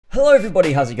Hello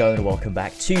everybody, how's it going? And welcome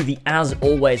back to the As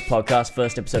Always podcast,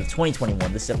 first episode of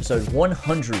 2021. This is episode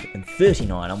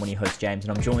 139. I'm one of your hosts, James,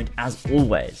 and I'm joined, as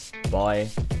always, by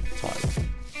Tyler.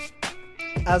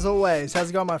 As always,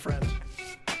 how's it going, my friend?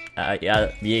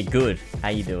 Yeah, good. How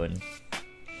you doing?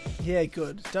 Yeah,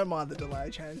 good. Don't mind the delay,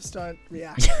 James. Don't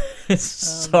react.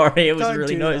 Sorry, it was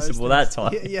really noticeable that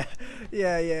time. Yeah.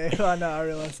 I know, I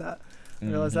realised that.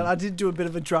 I did do a bit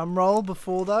of a drum roll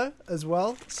before, though, as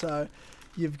well. So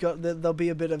you've got there'll be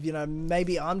a bit of,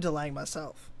 maybe I'm delaying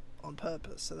myself on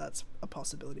purpose. So that's a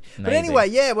possibility. Maybe. But anyway,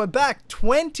 yeah, we're back.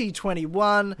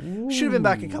 2021. Should have been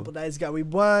back a couple of days ago. We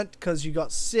weren't because you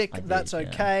got sick. That's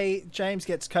okay. James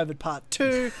gets COVID part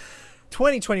 2.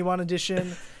 2021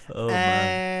 edition. Oh,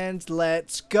 and man.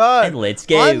 Let's go. And let's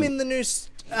go. I'm in the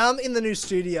new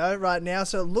studio right now,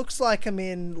 so it looks like I'm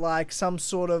in like some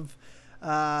sort of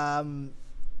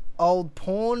old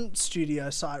porn studio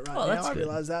site right now. I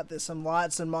realize that there's some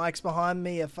lights and mics behind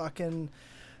me, a fucking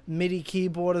MIDI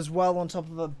keyboard as well on top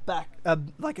of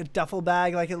like a duffel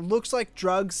bag. Like, it looks like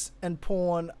drugs and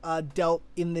porn are dealt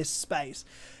in this space.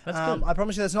 That's good. I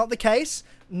promise you that's not the case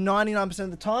 99% of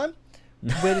the time.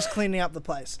 We're just cleaning up the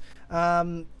place.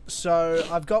 So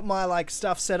I've got my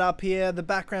stuff set up here. The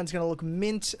background's going to look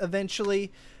mint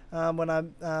eventually. We got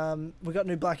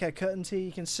new blackout curtains here,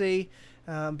 you can see.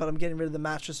 But I'm getting rid of the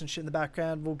mattress and shit in the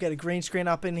background. We'll get a green screen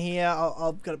up in here.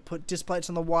 I've got to put disc plates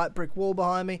on the white brick wall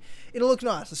behind me. It'll look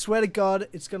nice. I swear to God,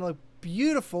 it's going to look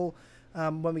beautiful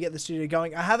when we get the studio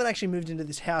going. I haven't actually moved into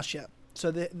this house yet. So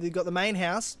they've got the main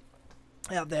house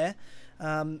out there.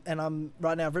 And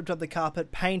I've ripped up the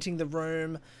carpet, painting the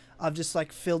room. I've just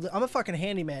filled it. I'm a fucking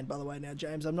handyman, by the way, now,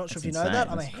 James. I'm not sure if you know that.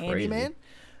 I'm a handyman.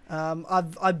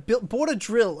 Bought a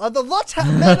drill. A lot's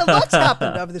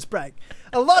happened over this break.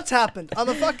 A lot's happened. I'm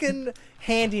a fucking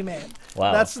handyman.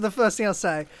 Wow. That's the first thing I'll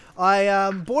say. I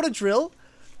bought a drill.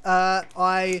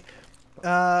 I've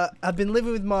been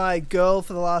living with my girl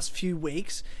for the last few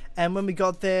weeks. And when we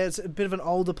got there, it's a bit of an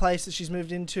older place that she's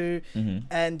moved into. Mm-hmm.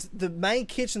 And the main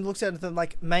kitchen looks out at the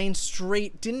main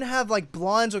street. Didn't have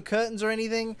blinds or curtains or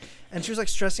anything. And she was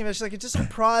stressing about it. She's like, it's just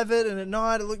private. And at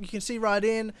night, you can see right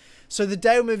in. So the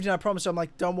day we moved in, I promised her, I'm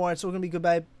like, don't worry, it's all going to be good,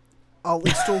 babe. I'll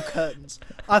install curtains.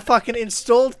 I fucking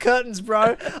installed curtains,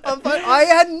 bro. I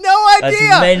had no idea.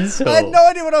 That's mental. I had no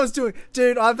idea what I was doing.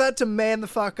 Dude, I've had to man the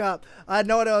fuck up. I had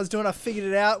no idea what I was doing. I figured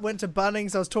it out. Went to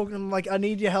Bunnings. I was talking to them I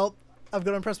need your help. I've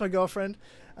got to impress my girlfriend.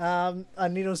 I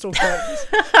need to install curtains.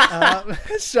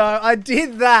 So I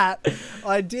did that.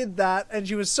 And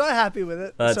she was so happy with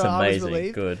it. That's so amazing. I was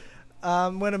relieved. Good.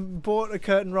 Went and bought a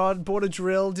curtain rod, bought a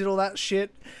drill, did all that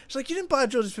shit. She's like, you didn't buy a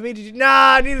drill just for me, did you?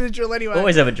 Nah, I needed a drill anyway.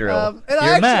 Always have a drill.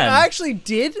 I actually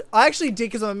did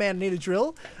because I'm a man, I need a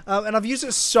drill. And I've used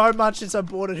it so much since I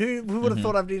bought it. Who would have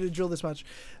thought I've needed a drill this much?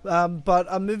 But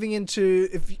I'm moving into,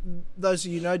 if those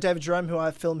of you know, David Jerome, who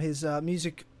I film his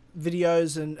music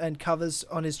videos and covers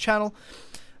on his channel.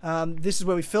 This is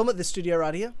where we film it, this studio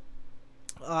right here.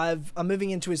 I'm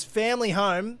moving into his family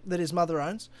home that his mother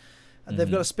owns.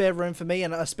 They've got a spare room for me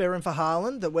and a spare room for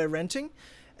Harlan that we're renting.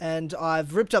 And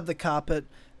I've ripped up the carpet.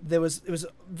 It was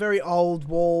very old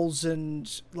walls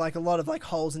and a lot of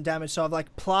holes and damage. So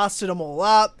I've plastered them all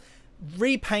up,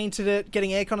 repainted it,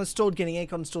 getting aircon installed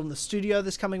in the studio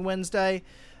this coming Wednesday,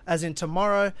 as in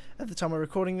tomorrow at the time we're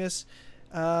recording this.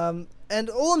 And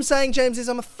all I'm saying, James, is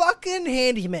I'm a fucking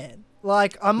handyman.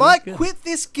 I might quit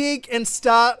this gig and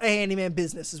start a handyman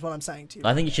business, is what I'm saying to you.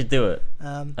 I think you should do it.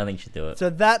 So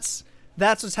that's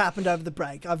what's happened over the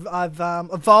break. I've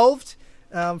evolved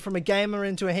from a gamer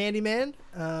into a handyman,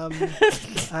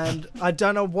 and I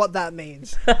don't know what that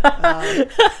means. But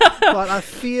I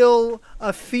feel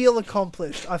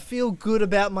accomplished. I feel good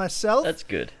about myself. That's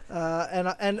good.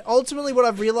 And ultimately, what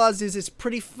I've realized is it's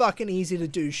pretty fucking easy to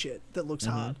do shit that looks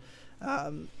hard.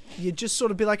 You just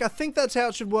sort of be like, I think that's how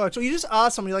it should work. Or you just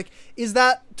ask someone, you're like, is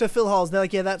that to fill holes? And they're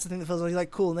like, yeah, that's the thing that fills holes. You're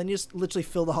like, cool. And then you just literally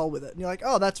fill the hole with it. And you're like,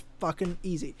 oh, that's fucking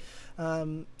easy.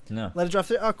 No. Let it dry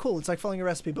through. Oh, cool. It's like following a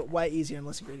recipe, but way easier and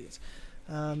less ingredients.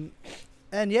 And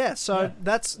yeah, so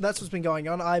that's what's been going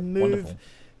on. I move.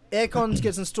 Aircon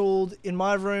gets installed in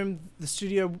my room, the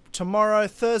studio tomorrow.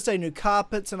 Thursday, new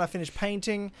carpets, and I finish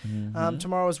painting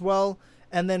tomorrow as well.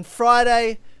 And then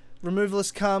Friday,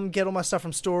 removalists come, get all my stuff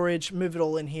from storage, move it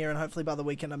all in here, and hopefully by the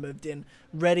weekend I moved in,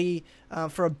 ready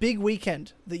for a big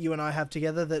weekend that you and I have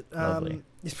together. That you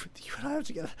and I have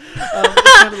together.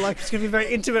 It's kind of it's going to be a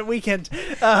very intimate weekend.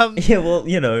 Yeah, well,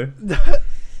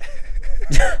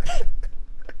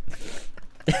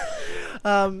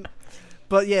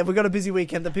 But yeah, we've got a busy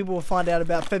weekend that people will find out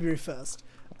about February 1st.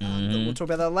 We'll talk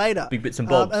about that later. Big bits and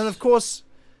bobs. And of course,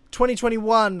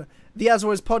 2021 The As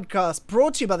Always podcast,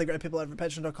 brought to you by the great people over at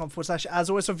patreon.com/as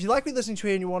always. So if you like what you're listening to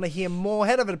here and you want to hear more,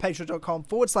 head over to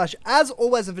patreon.com/as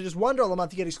always. And for just $1 a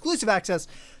month, you get exclusive access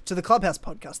to the Clubhouse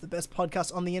podcast, the best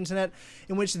podcast on the internet,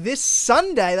 in which this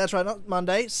Sunday, that's right, not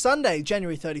Monday, Sunday,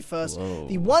 January 31st,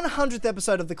 the 100th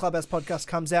episode of the Clubhouse podcast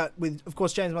comes out with, of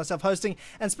course, James and myself hosting,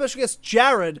 and special guest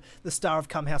Jared, the star of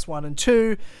Come House 1 and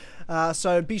 2.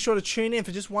 So be sure to tune in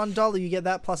for just $1. You get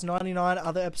that plus 99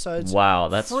 other episodes. Wow,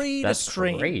 that's free to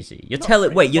stream. Crazy. You're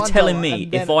telling me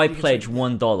and if then I you can pledge stream.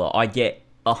 $1, I get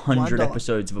 100 $1.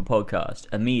 episodes of a podcast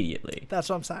immediately. That's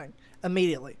what I'm saying.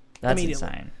 Immediately. That's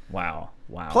insane. Wow.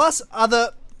 Plus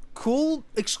other cool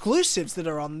exclusives that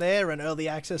are on there and early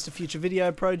access to future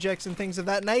video projects and things of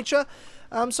that nature.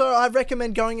 So I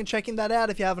recommend going and checking that out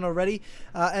if you haven't already.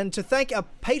 And to thank our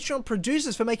Patreon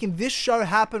producers for making this show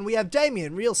happen, we have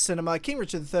Damien, Real Cinema, King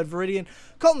Richard III Viridian,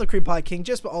 Colton the Crew Pie King,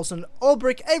 Jesper Olsen,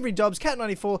 Ulbrich, Avery Dobbs,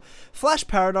 Cat94, Flash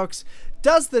Paradox,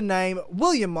 Does the Name,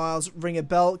 William Miles, Ring a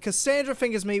Bell, Cassandra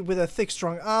Fingers Me with her thick,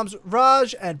 strong arms,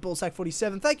 Raj, and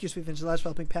Ballsack47. Thank you, Sweet Finch Labs, for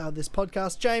helping power this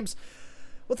podcast. James,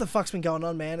 what the fuck's been going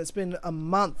on, man? It's been a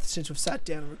month since we've sat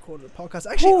down and recorded a podcast.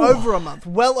 Actually, over a month.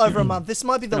 Well over a month. This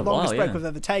might be the longest break we've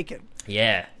ever taken.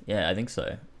 Yeah, I think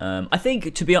so. I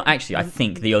think, to be honest, I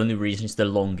think the only reason it's the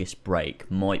longest break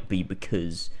might be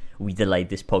because we delayed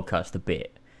this podcast a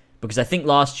bit. Because I think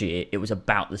last year it was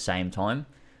about the same time.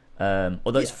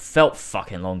 Although it's felt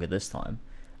fucking longer this time.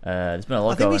 There's been a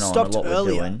lot going on, a lot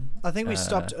we're doing. I think we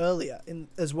stopped earlier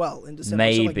as well in December.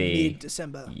 Maybe. So like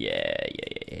mid-December. Yeah.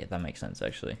 That makes sense,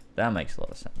 actually. That makes a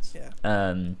lot of sense. Yeah.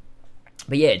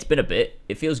 But yeah, it's been a bit.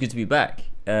 It feels good to be back.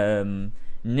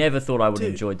 Never thought I would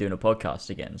enjoy doing a podcast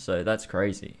again, so that's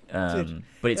crazy.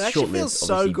 But it's short-lived. Feels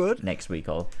so good. Next week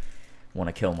I'll want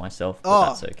to kill myself, but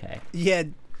that's okay. Yeah,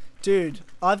 dude.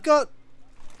 I've got,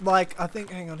 I think,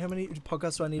 hang on, how many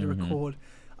podcasts do I need to record?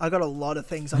 I got a lot of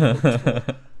things I'm looking for.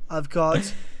 I've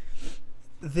got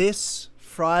this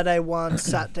Friday one,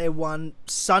 Saturday one,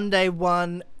 Sunday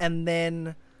one, and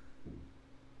then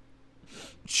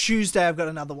Tuesday I've got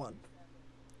another one.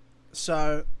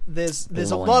 So there's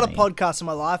a lot of podcasts in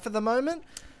my life at the moment,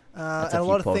 and a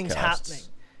lot of things happening.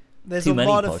 There's a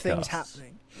lot of things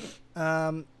happening.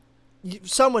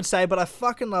 Some would say, but I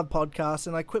fucking love podcasts,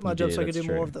 and I quit my job so I could do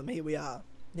more of them. Here we are.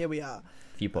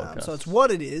 Few podcasts. So it's what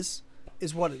it is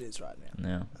what it is right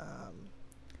now. Yeah.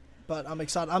 But I'm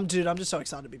excited. I'm just so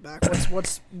excited to be back.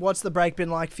 What's the break been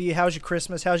like for you? How's your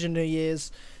Christmas? How's your New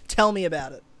Year's? Tell me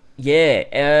about it.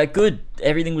 Yeah, good.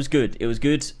 Everything was good. It was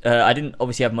good. I didn't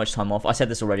obviously have much time off. I said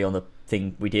this already on the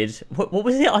thing we did. What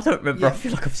was it? I don't remember. Yeah. I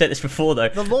feel like I've said this before though.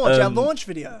 The launch, our launch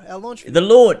video. The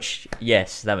launch.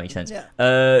 Yes, that makes sense.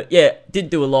 Yeah. Did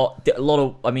do a lot.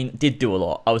 Did do a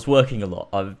lot. I was working a lot.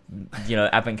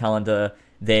 Advent calendar,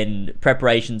 then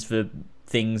preparations for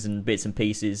things and bits and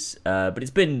pieces. But it's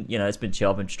been chill.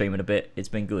 I've been streaming a bit. It's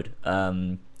been good.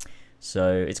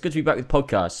 So it's good to be back with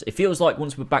podcasts. It feels like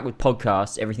once we're back with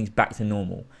podcasts, everything's back to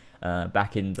normal.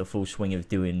 Back in the full swing of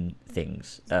doing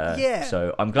things.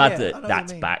 So I'm glad that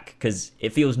that's back because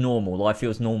it feels normal. Life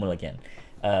feels normal again,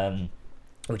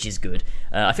 which is good.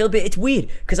 I feel it's weird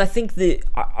because I think that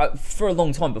I, for a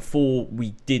long time before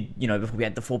we did, before we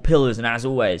had the 4 pillars and as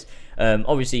always,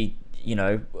 obviously,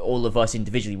 all of us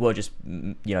individually were just,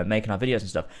 making our videos and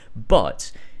stuff.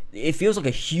 But it feels like a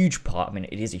huge part. I mean,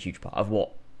 it is a huge part of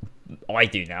what I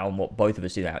do now and what both of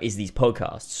us do now is these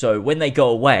podcasts. So when they go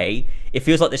away, it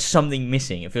feels like there's something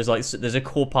missing. It feels like there's a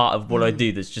core part of what I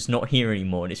do that's just not here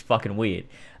anymore, and it's fucking weird.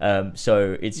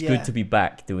 So it's good to be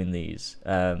back doing these.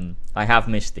 I have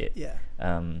missed it.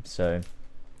 So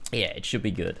yeah, it should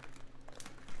be good.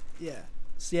 No,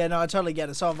 I totally get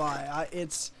it. So have I.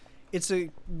 It's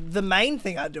the main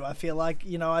thing I do. I feel like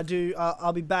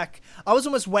I'll be back. I was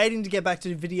almost waiting to get back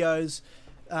to videos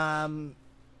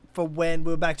for when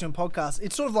we were back doing podcasts.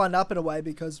 It's sort of lined up in a way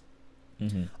because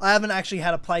I haven't actually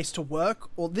had a place to work,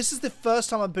 or this is the first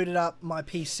time I booted up my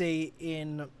PC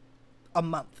in a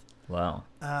month. Wow.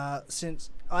 I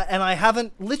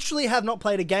have not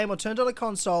played a game or turned on a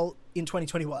console in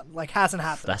 2021. Hasn't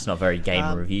happened. That's not very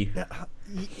gamer of you.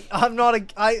 I'm not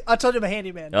I told you I'm a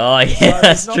handyman. Oh yeah, so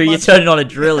that's true. You're turning on a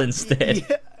drill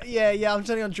instead. Yeah, I'm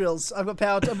turning on drills. I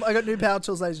got new power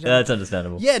tools, ladies and gentlemen. That's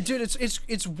understandable. Yeah, dude,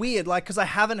 it's weird, because I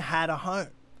haven't had a home.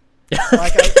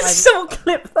 Someone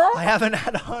clip that. I haven't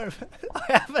had a home. I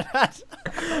haven't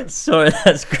had. Sorry,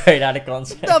 that's great out of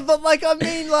context. No, but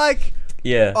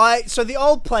yeah. So the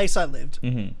old place I lived,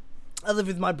 I lived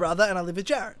with my brother and I lived with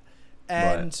Jared,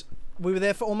 and we were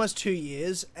there for almost 2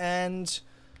 years. And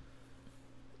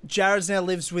Jared's now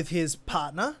lives with his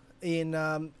partner in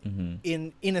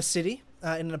a city.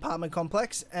 In an apartment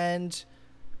complex, and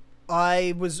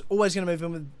I was always going to move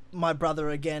in with my brother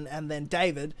again and then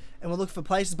David, and we're looking for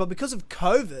places. But because of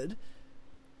COVID,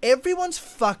 everyone's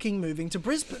fucking moving to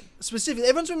Brisbane. Specifically,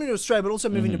 everyone's moving to Australia, but also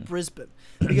moving to Brisbane.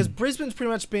 Because Brisbane's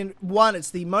pretty much been, one,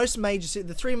 it's the most major city,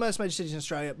 the three most major cities in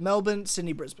Australia, Melbourne,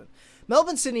 Sydney, Brisbane.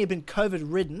 Melbourne, Sydney have been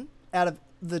COVID-ridden out of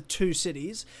the two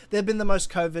cities. They've been the most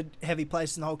COVID-heavy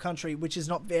place in the whole country, which is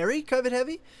not very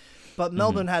COVID-heavy. But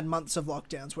Melbourne had months of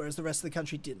lockdowns, whereas the rest of the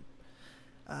country didn't.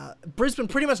 Brisbane,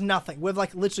 pretty much nothing. We've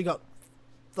like literally got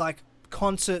like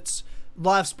concerts,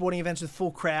 live sporting events with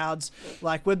full crowds.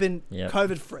 Like we've been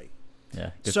COVID free.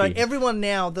 Yeah. So everyone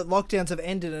now that lockdowns have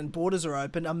ended and borders are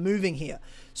open are moving here.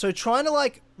 So trying to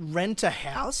like rent a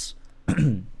house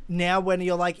now when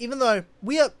you're like, even though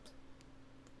we are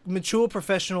mature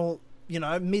professional,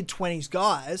 mid-20s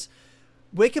guys,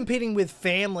 we're competing with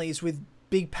families with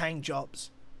big paying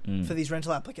jobs for these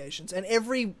rental applications. And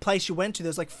every place you went to,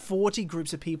 there's like 40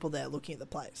 groups of people there looking at the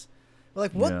place. We're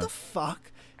like, what the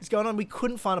fuck is going on? We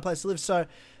couldn't find a place to live. So,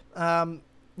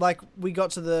 we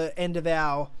got to the end of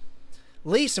our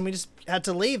lease and we just had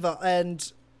to leave.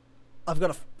 And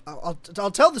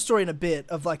I'll tell the story in a bit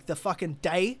of like the fucking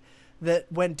day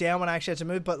that went down when I actually had to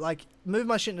move, but like move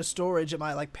my shit into storage at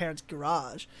my like parents'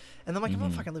 garage. And then I'm like, I'm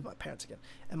not fucking live with my parents again.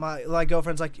 And my like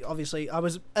girlfriend's like, obviously I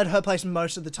was at her place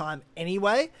most of the time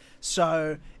anyway.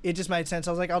 So it just made sense.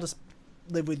 I was like, I'll just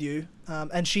live with you.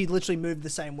 And she literally moved the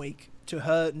same week to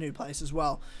her new place as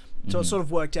well. So it sort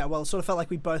of worked out well. It sort of felt like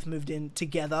we both moved in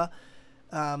together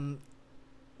at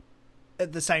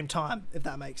the same time, if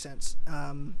that makes sense.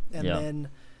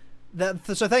 Then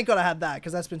so thank God I had that,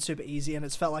 because that's been super easy and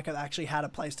it's felt like I've actually had a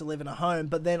place to live in a home.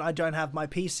 But then I don't have my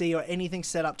PC or anything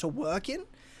set up to work in.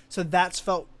 So that's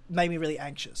made me really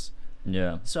anxious.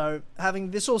 Yeah. So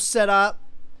having this all set up,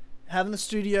 having the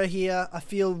studio here, I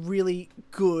feel really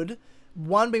good.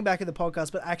 One, being back at the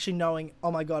podcast, but actually knowing,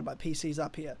 oh my God, my PC's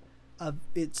up here.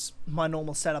 It's my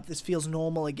normal setup. This feels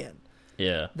normal again.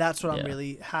 Yeah. That's what I'm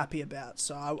really happy about.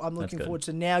 So I'm looking forward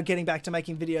to now getting back to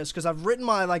making videos, because I've written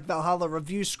my like Valhalla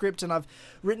review script and I've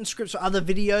written scripts for other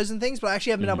videos and things, but I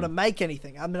actually haven't been able to make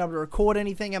anything. I haven't been able to record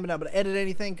anything. I haven't been able to edit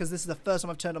anything, because this is the first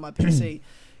time I've turned on my PC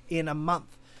in a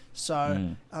month.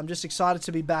 So I'm just excited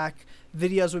to be back.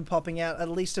 Videos will be popping out, at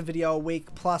least a video a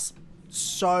week, plus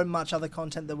so much other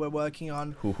content that we're working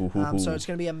on. So it's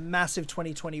going to be a massive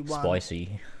 2021.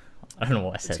 Spicy. I don't know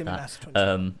why I said that. It's going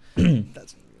to be massive 2021.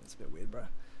 That's a bit weird, bro. A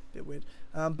bit weird.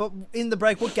 But in the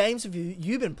break, what games have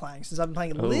you been playing? Since I've been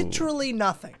playing literally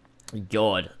nothing.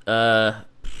 God. I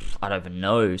don't even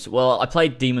know. Well, I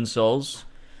played Demon's Souls.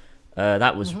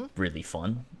 That was really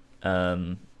fun.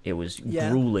 It was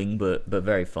grueling, but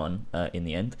very fun in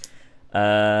the end.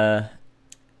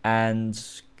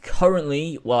 And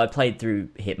currently, I played through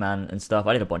Hitman and stuff.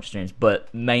 I did a bunch of streams,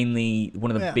 but mainly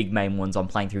one of the big main ones I'm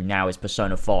playing through now is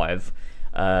Persona 5.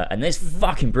 And it's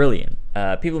fucking brilliant.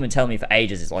 People have been telling me for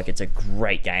ages it's a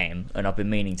great game, and I've been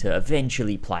meaning to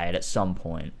eventually play it at some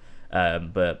point.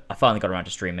 But I finally got around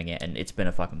to streaming it, and it's been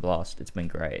a fucking blast. It's been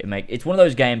great. It's one of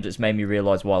those games that's made me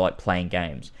realise why I like playing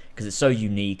games, because it's so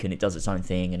unique and it does its own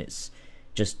thing, and it's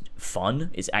just fun.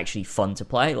 It's actually fun to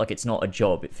play. Like, it's not a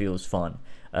job. It feels fun.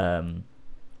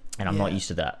 And I'm not used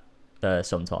to that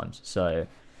sometimes. So,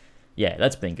 yeah,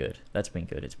 that's been good.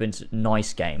 It's been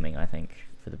nice gaming, I think,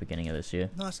 for the beginning of this year.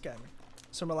 Nice gaming.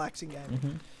 Some relaxing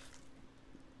gaming.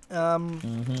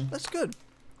 That's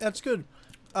good.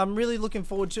 I'm really looking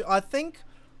forward to... I think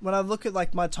when I look at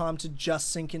like my time to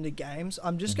just sink into games,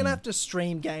 I'm just going to have to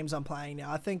stream games I'm playing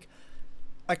now. I think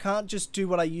I can't just do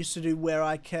what I used to do, where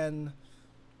I can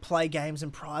play games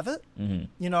in private.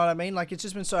 You know what I mean? Like, it's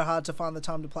just been so hard to find the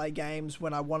time to play games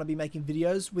when I want to be making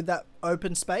videos with that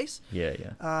open space.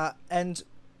 And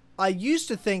I used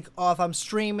to think, if I'm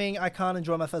streaming, I can't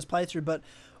enjoy my first playthrough, but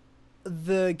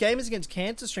the Gamers Against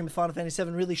Cancer stream with Final Fantasy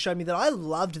VII really showed me that I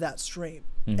loved that stream.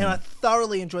 And I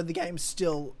thoroughly enjoyed the game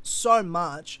still so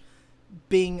much,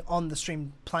 being on the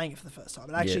stream playing it for the first time.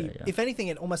 And actually, if anything,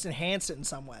 it almost enhanced it in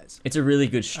some ways. It's a really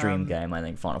good stream game, I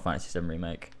think, Final Fantasy VII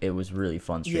Remake. It was really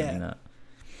fun streaming that.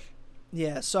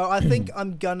 Yeah, so I think I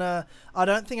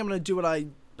don't think I'm going to do what I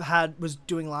was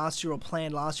doing last year or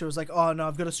planned last year. It was like, oh no,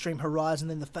 I've got to stream Horizon,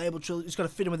 then the Fable trilogy. It's got to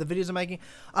fit in with the videos I'm making.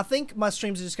 I think my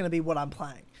streams are just going to be what I'm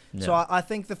playing. So I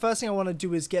think the first thing I want to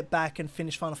do is get back and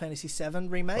finish Final Fantasy VII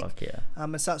Remake.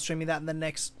 And start streaming that in the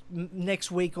next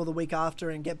week or the week after,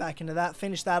 and get back into that,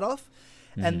 finish that off,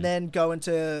 and then go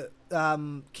into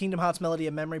Kingdom Hearts Melody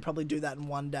of Memory, probably do that in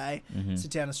one day, sit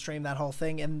down and stream that whole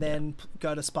thing, and then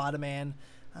go to Spider-Man,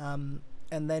 and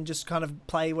then just kind of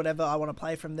play whatever I want to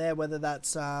play from there, whether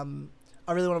that's... I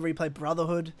really want to replay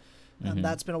Brotherhood.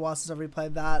 That's been a while since I've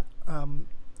replayed that.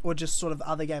 or just sort of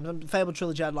other games. Fable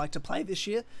Trilogy I'd like to play this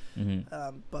year,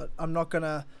 but I'm not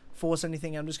gonna force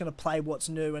anything. I'm just gonna play what's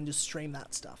new and just stream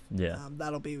that stuff. Yeah,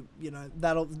 that'll be,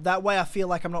 that way I feel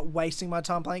like I'm not wasting my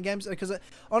time playing games, because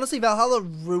honestly Valhalla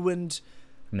ruined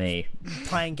me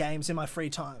playing games in my free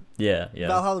time. Yeah.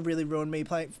 Valhalla really ruined me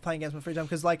playing games in my free time,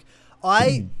 because like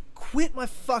I quit my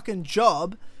fucking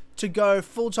job to go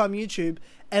full-time YouTube,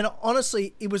 and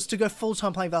honestly it was to go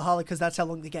full-time playing Valhalla because that's how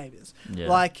long the game is.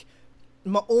 Like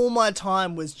all my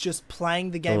time was just playing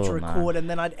the game to record, and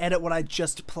then I'd edit what I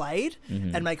just played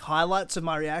and make highlights of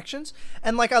my reactions,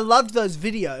 and like I loved those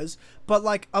videos, but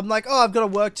like I'm like, oh, I've got to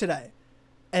work today,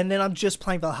 and then I'm just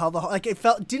playing Valhalla. Like it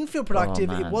didn't feel productive.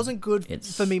 It wasn't good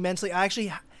for me mentally. I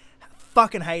actually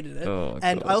fucking hated it,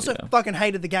 and I also fucking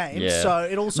hated the game. So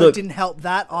it also didn't help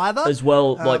that either. As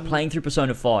well, like playing through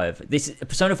Persona 5.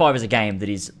 Persona 5 is a game that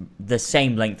is the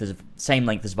same length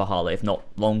as Valhalla, if not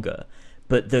longer.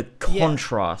 But the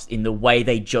contrast in the way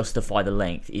they justify the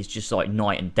length is just like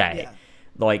night and day.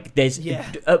 Like, there's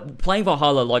playing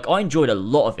Valhalla, like, I enjoyed a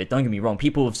lot of it, don't get me wrong.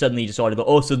 People have suddenly decided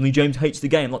that, suddenly James hates the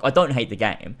game. Like, I don't hate the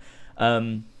game.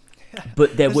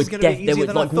 But there would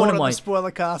like one of my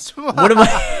spoiler cast. one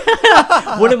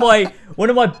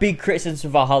of my big criticisms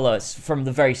of Valhalla from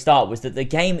the very start was that the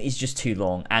game is just too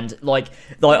long. And like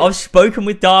I've spoken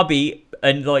with Darby,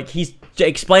 and like he's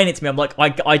explaining it to me. I'm like,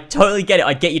 I totally get it.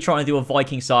 I get you trying to do a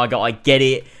Viking saga. I get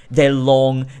it. They're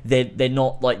long. They're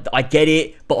not like, I get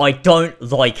it, but I don't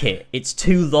like it. It's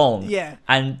too long. Yeah.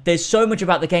 And there's so much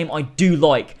about the game I do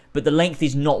like, but the length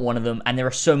is not one of them, and there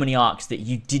are so many arcs that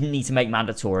you didn't need to make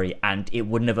mandatory, and it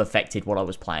wouldn't have affected what I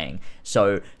was playing.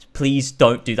 So please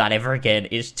don't do that ever again.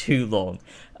 It's too long.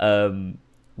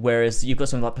 Whereas you've got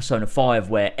something like Persona 5,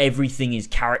 where everything is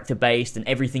character-based, and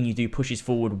everything you do pushes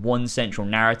forward one central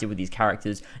narrative with these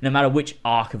characters, no matter which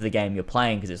arc of the game you're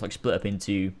playing, because it's like split up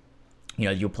into,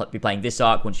 you'll be playing this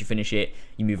arc. Once you finish it,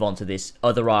 you move on to this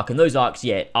other arc, and those arcs,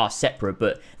 are separate,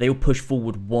 but they all push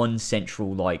forward one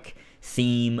central, like,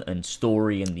 theme and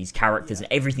story and these characters, and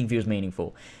everything feels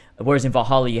meaningful. Whereas in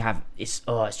Valhalla you have it's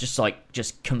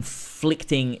just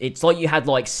conflicting. It's like you had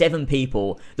like 7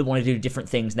 people that want to do different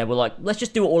things, and they were like, let's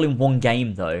just do it all in one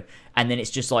game though, and then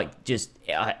it's just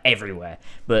everywhere.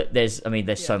 But there's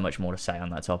so much more to say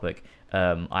on that topic.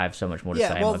 I have so much more to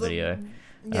say in my video.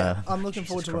 I'm looking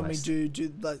forward to when we do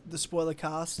like the spoiler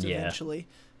cast eventually.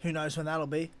 Who knows when that'll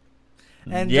be?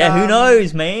 And who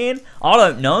knows, man? I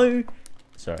don't know.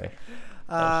 Sorry.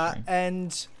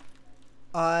 And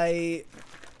I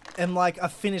am like, I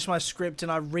finished my script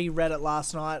and I reread it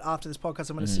last night. After this podcast,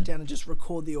 I'm going to sit down and just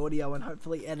record the audio and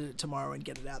hopefully edit it tomorrow and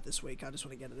get it out this week. I just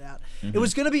want to get it out. It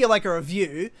was going to be like a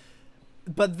review,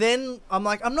 but then I'm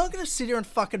like, I'm not going to sit here and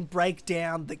fucking break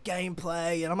down the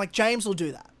gameplay. And I'm like, James will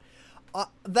do that.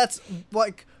 That's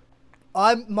like,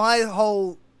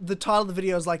 the title of the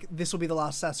video is like, this will be the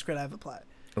last Assassin's Creed I ever play.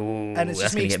 Ooh, and it's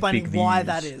just me explaining why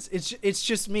that is. It's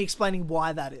just me explaining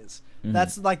why that is.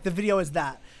 That's like, the video is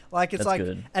that. Like, it's like,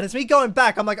 good. And it's me going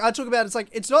back. I'm like, I talk about, it's like,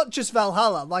 it's not just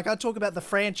Valhalla. Like, I talk about the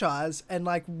franchise and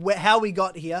like how we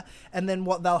got here, and then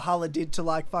what Valhalla did to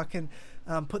like fucking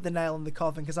put the nail in the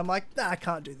coffin. Because I'm like, nah, I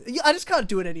can't do this. I just can't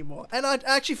do it anymore. And I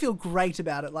actually feel great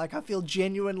about it. Like, I feel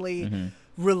genuinely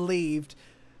relieved.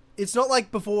 It's not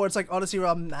like before. It's like Odyssey where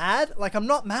I'm mad. Like, I'm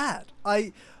not mad.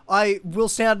 I will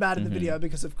sound mad in the video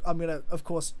because I'm gonna, of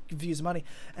course, views and money,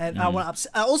 and I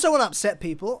also want to upset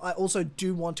people. I also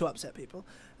do want to upset people.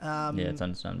 It's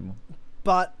understandable.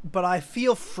 But I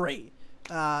feel free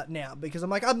now, because I'm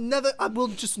like, I will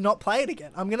just not play it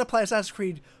again. I'm gonna play Assassin's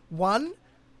Creed 1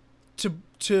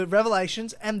 to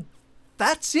Revelations, and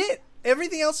that's it.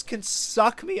 Everything else can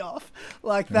suck me off.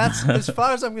 Like, that's as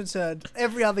far as I'm concerned.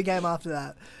 Every other game after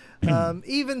that.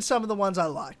 Even some of the ones I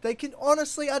like, they can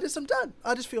honestly, I'm done.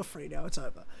 I just feel free now. It's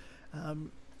over.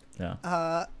 I'm just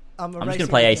gonna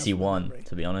play AC1,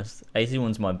 to be honest.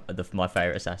 AC1's my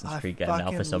favorite Assassin's Creed game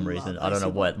now for some reason. I don't know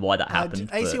why that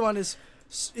happened. AC1 is,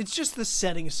 it's just, the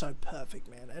setting is so perfect,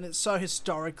 man, and it's so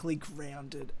historically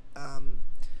grounded.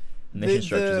 Mission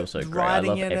structure is also great. I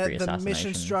love every assassination. The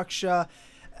mission structure.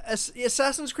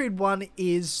 Assassin's Creed 1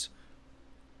 is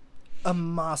a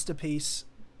masterpiece.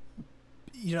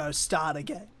 Starter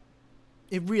game.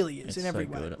 It really is, in every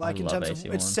way. Good. Like, in terms of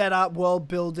its setup, world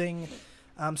building,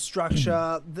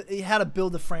 structure, how to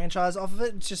build the franchise off of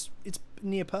it. It's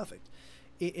near perfect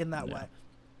in that way.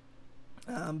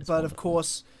 But of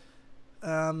course,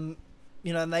 and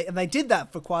they did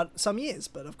that for quite some years.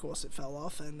 But of course, it fell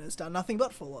off and has done nothing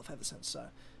but fall off ever since. So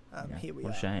here we are.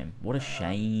 What a shame! What a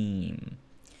shame.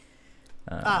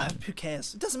 Who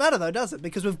cares? It doesn't matter though, does it?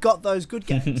 Because we've got those good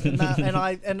games,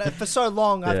 and for so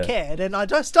long I've cared, and I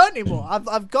just don't anymore.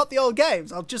 I've got the old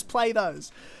games. I'll just play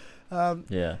those.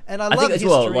 And I love history,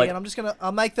 well, and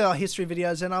I'll make the history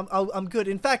videos, and I'm good.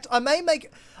 In fact, I'm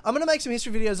gonna make some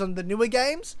history videos on the newer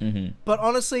games. But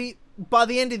honestly, by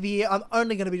the end of the year, I'm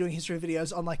only gonna be doing history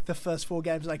videos on like the first 4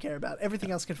 games that I care about.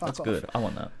 Everything else can fuck off. That's good. I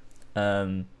want that.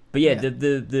 But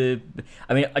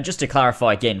I mean, just to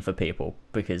clarify again for people,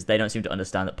 because they don't seem to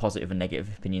understand that positive and negative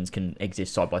opinions can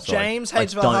exist side by side. James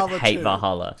hates Valhalla too. I don't hate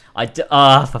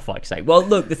Valhalla. For fuck's sake. Well,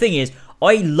 look, the thing is,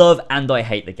 I love and I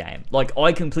hate the game. Like,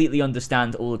 I completely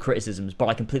understand all the criticisms, but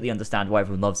I completely understand why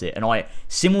everyone loves it. And I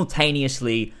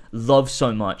simultaneously love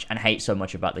so much and hate so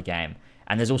much about the game.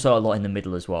 And there's also a lot in the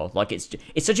middle as well. Like, it's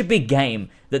such a big game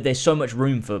that there's so much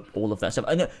room for all of that stuff.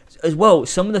 And as well,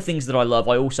 some of the things that I love,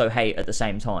 I also hate at the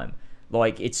same time.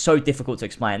 Like, it's so difficult to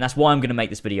explain. That's why I'm going to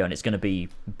make this video, and it's going to be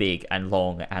big and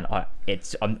long. And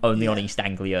I'm only on East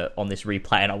Anglia on this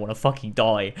replay, and I want to fucking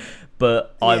die.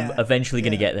 But I'm eventually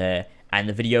going to get there, and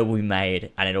the video will be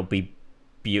made, and it'll be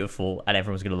beautiful, and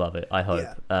everyone's going to love it, I hope.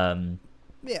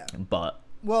 But,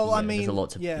 I mean, there's a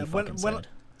lot to be fucking said.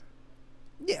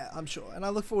 Yeah, I'm sure, and I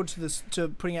look forward to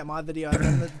putting out my video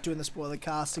and then doing the spoiler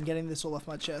cast and getting this all off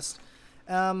my chest.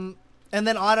 And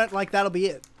then that'll be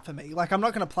it for me. Like, I'm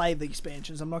not going to play the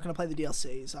expansions. I'm not going to play the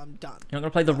DLCs. I'm done. You're not going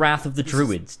to play the Wrath of the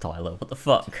Druids, Tyler. What the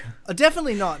fuck?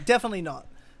 Definitely not. Definitely not.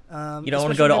 You don't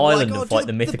want to go to Ireland and fight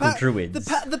the mythical druids.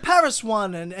 The Paris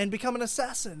one and become an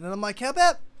assassin. And I'm like, how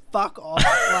about fuck off?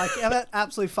 Like, how about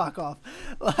absolutely fuck off?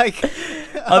 Like,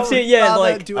 I've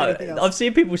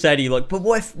seen people say to you, like, but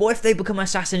what if they become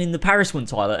assassin in the Paris one,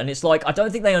 Tyler? And it's like, I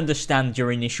don't think they understand your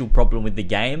initial problem with the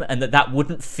game, and that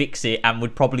wouldn't fix it, and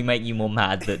would probably make you more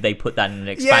mad that they put that in an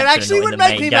expansion. Yeah, it actually and not would in the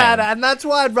make main me game. madder, and that's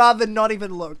why I'd rather not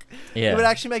even look. Yeah. It would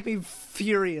actually make me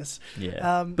furious.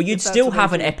 Yeah. But you'd still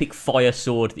have an epic fire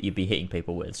sword that you'd be hitting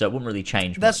people with, so it wouldn't really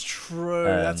change much. That's true.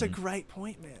 That's a great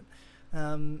point, man.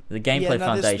 The gameplay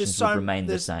foundations would remain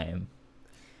the same.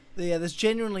 Yeah, there's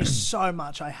genuinely so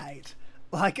much I hate.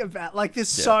 There's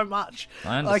so much.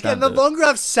 I understand. And the longer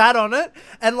I've sat on it,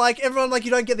 and everyone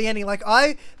you don't get the ending.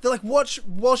 They're like, watch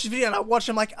Walsh's video, and I watch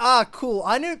him cool.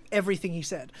 I knew everything he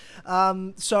said.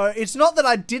 So it's not that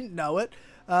I didn't know it.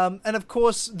 And of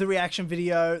course, the reaction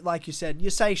video, like you said, you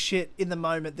say shit in the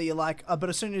moment that you're like, but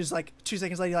as soon as 2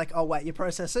 seconds later, you're like, oh wait, you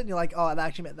process it, and you're like, oh, I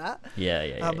actually meant that.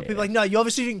 Yeah. But people are like, no, you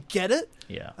obviously didn't get it.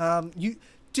 Yeah.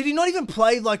 Did he not even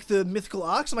play the mythical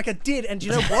arcs? I'm like, I did, and do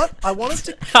you know what? I wanted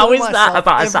to kill How is myself that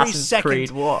about every Assassin's second.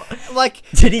 Creed? What?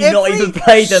 Did he not even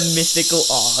play the mythical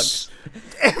arcs?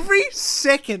 Every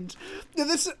second.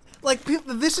 This is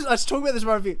I was talking about this in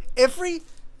my review. Every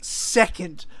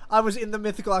second I was in the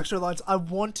mythical arc storylines, I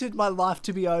wanted my life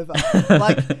to be over.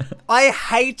 I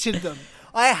hated them.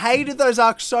 I hated those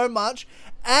arcs so much.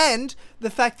 And the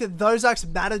fact that those arcs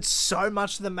mattered so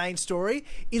much to the main story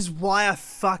is why I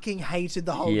fucking hated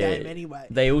the whole game anyway.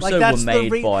 They also were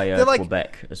made by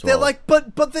Quebec as well. They're like,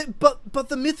 but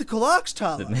the mythical arcs,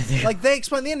 Tyler. They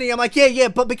explain the ending. I'm like, yeah,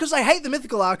 but because I hate the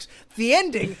mythical arcs, the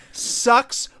ending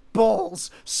sucks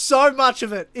balls. So much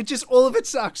of it. All of it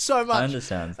sucks so much. I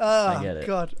understand. I get it.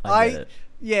 God. I get it.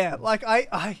 Yeah,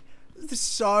 there's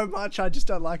so much I just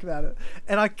don't like about it.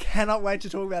 And I cannot wait to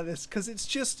talk about this because it's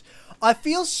just, I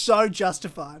feel so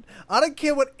justified. I don't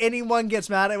care what anyone gets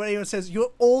mad at, what anyone says.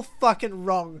 You're all fucking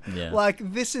wrong. Yeah.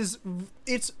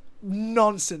 It's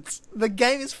nonsense. The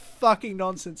game is fucking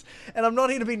nonsense. And I'm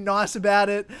not here to be nice about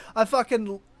it.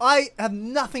 I have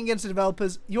nothing against the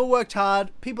developers. You all worked hard.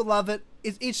 People love it.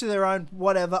 It's each to their own,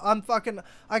 whatever.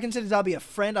 I consider Darby a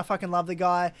friend. I fucking love the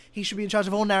guy. He should be in charge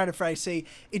of all narrative for AC.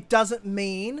 It doesn't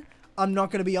mean I'm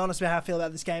not going to be honest about how I feel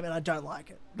about this game, and I don't like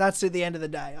it. That's at the end of the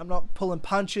day. I'm not pulling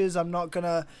punches. I'm not going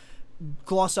to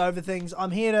gloss over things.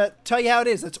 I'm here to tell you how it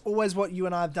is. That's always what you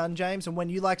and I have done, James. And when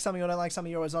you like something or don't like something,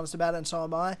 you're always honest about it, and so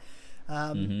am I.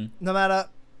 No matter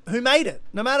who made it.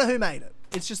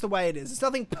 It's just the way it is. It's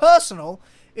nothing personal.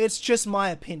 It's just my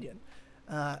opinion.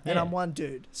 And I'm one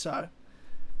dude. So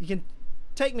you can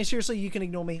take me seriously. You can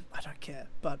ignore me. I don't care.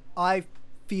 But I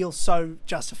feel so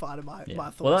justified in my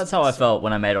thoughts. Well, that's how I felt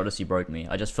when I made Odyssey Broke Me.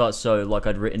 I just felt so like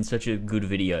I'd written such a good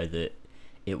video that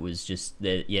it was just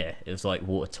it was like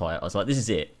watertight. I was like, this is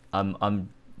it.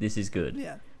 This is good.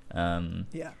 Yeah.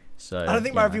 Yeah. So I don't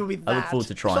think my review will be that. I look forward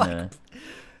to trying to.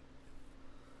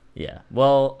 Yeah.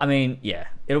 Well, I mean, yeah,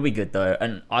 it'll be good though,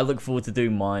 and I look forward to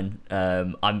doing mine. I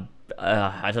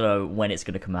don't know when it's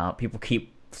gonna come out. People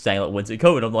keep saying like, when's it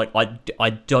coming? I'm like, I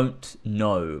don't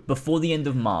know. Before the end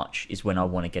of March is when I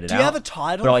want to get it out. Do you have a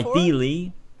title? But for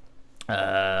ideally,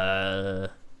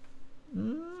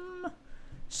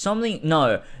 Something?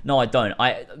 No, I don't.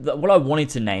 What I wanted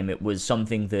to name it was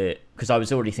something that, because I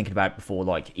was already thinking about it before,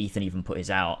 like Ethan even put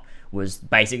his out, was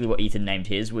basically what Ethan named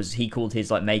his, was he called his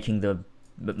like making the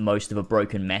most of a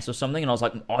broken mess or something, and I was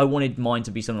like, I wanted mine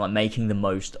to be something like making the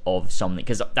most of something,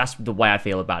 because that's the way I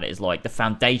feel about it, is like the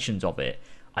foundations of it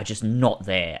are just not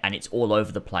there, and it's all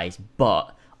over the place,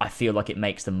 but I feel like it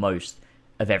makes the most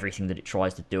of everything that it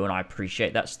tries to do, and I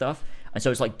appreciate that stuff. And so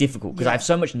it's like difficult because I have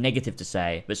so much negative to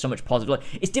say, but so much positive. Like,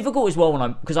 it's difficult as well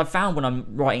because I've found when I'm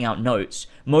writing out notes,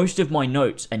 most of my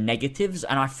notes are negatives,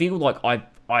 and I feel like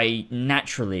I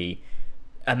naturally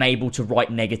am able to write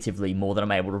negatively more than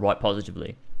I'm able to write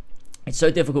positively. It's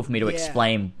so difficult for me to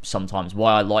explain sometimes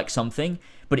why I like something,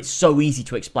 but it's so easy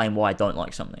to explain why I don't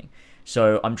like something.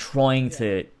 So I'm trying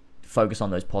to focus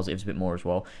on those positives a bit more as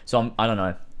well. So I don't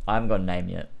know. I haven't got a name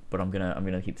yet, but I'm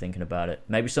gonna keep thinking about it.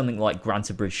 Maybe something like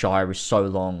Grantabridge Shire is so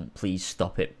long, please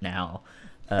stop it now.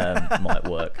 Might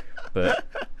work, but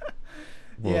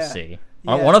we'll see.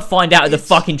 I want to find out who the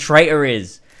fucking traitor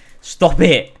is. Stop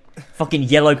it! Fucking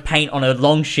yellow paint on a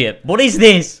longship. What is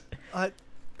this? I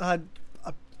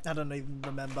don't even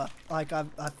remember. Like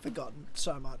I've forgotten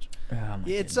so much.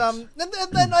 It's and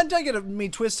I don't get me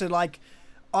twisted. Like,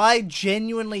 I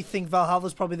genuinely think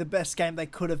Valhalla's probably the best game they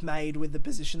could have made with the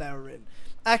position they were in.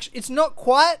 Actually, it's not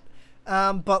quite,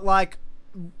 but like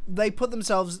they didn't put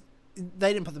themselves.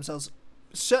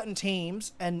 Certain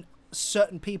teams and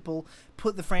certain people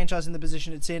put the franchise in the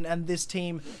position it's in, and this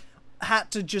team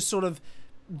had to just sort of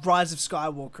Rise of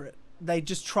Skywalker it. They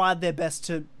just tried their best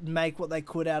to make what they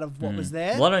could out of what was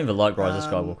there. Well, I don't even like Rise of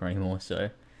Skywalker anymore, so.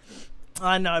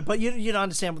 I know, but you don't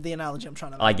understand what the analogy I'm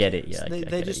trying to make. I get it, yeah.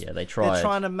 They tried. They're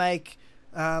trying to make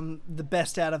the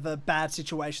best out of a bad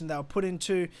situation they were put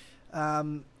into.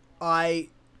 My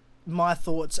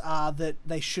thoughts are that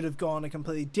they should have gone a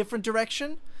completely different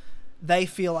direction. They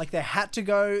feel like they had to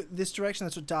go this direction.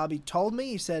 That's what Darby told me.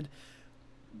 He said,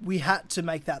 we had to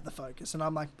make that the focus. And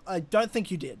I'm like, I don't think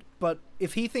you did. But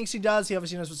if he thinks he does, he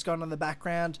obviously knows what's going on in the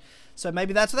background. So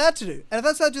maybe that's what they had to do. And if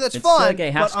that's what they had to do, that's fine.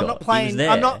 Sergei Haskell. But I'm not playing.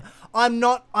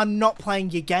 I'm not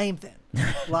playing your game then.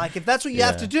 Like, if that's what you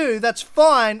have to do, that's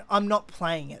fine. I'm not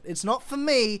playing it. It's not for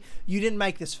me. You didn't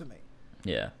make this for me.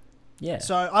 Yeah. Yeah.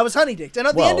 So I was honeydicked. And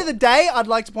at the end of the day, I'd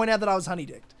like to point out that I was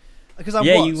honeydicked. Because I was.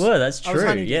 Yeah, you were. That's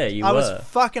true. Yeah, you were. I was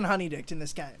fucking honeydicked in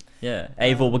this game. Yeah.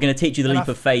 Eivor, we're going to teach you the leap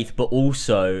of faith, but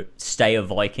also stay a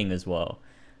Viking as well.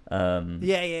 And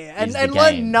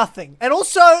learn nothing. And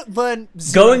also learn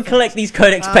zero Go and collect these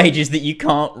codex pages that you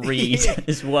can't read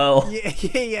as well.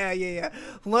 Yeah.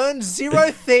 Learn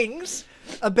zero things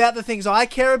about the things I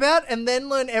care about, and then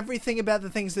learn everything about the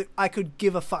things that I could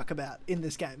give a fuck about in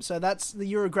this game. So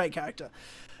you're a great character.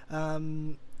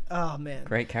 Oh, man.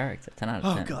 Great character. 10 out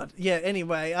of 10. Oh, God. Yeah,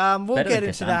 anyway, we'll get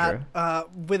into that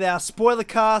with our spoiler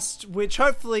cast, which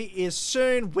hopefully is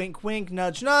soon. Wink, wink,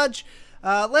 nudge, nudge.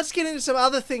 Let's get into some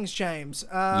other things, James.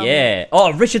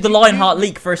 Oh, Richard the Lionheart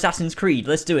leak for Assassin's Creed.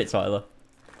 Let's do it, Tyler.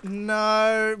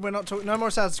 No, we're not talking. No more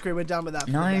Assassin's Creed. We're done with that.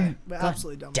 No, we're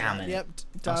absolutely done. Damn with it! That. Yep,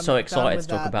 done. I'm so excited to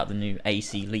talk about the new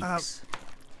AC leaks.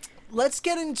 Let's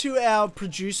get into our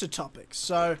producer topics.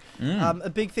 So, a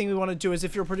big thing we want to do is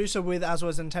if you're a producer with As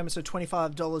Always Entertainment, so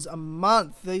 $25 a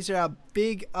month. These are our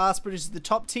big ass producers, the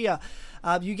top tier.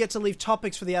 You get to leave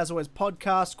topics for the As Always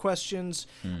podcast, questions,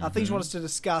 things you want us to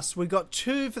discuss. We got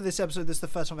 2 for this episode. This is the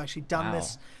first time I've actually done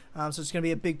this. So it's going to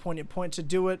be a big poignant point to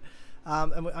do it.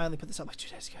 And I only put this up like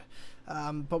 2 days ago.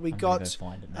 But we got,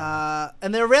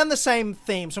 and they're around the same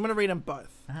theme. So I'm going to read them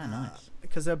both. Nice.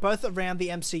 Because they're both around the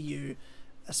MCU.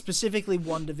 Specifically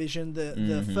WandaVision,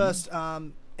 the first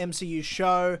MCU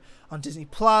show on Disney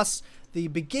Plus, the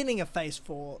beginning of Phase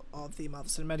 4 of the Marvel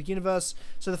Cinematic Universe.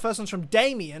 So the first one's from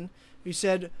Damien, who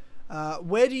said,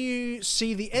 where do you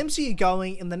see the MCU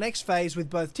going in the next phase with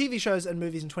both TV shows and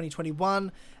movies in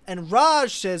 2021? And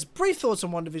Raj says, brief thoughts on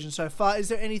WandaVision so far. Is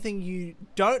there anything you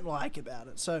don't like about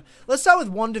it? So let's start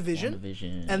with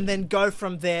WandaVision. And then go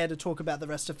from there to talk about the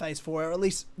rest of Phase 4, or at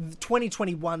least the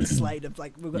 2021 slate of,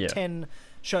 like, we've got 10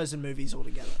 shows and movies all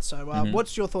together. So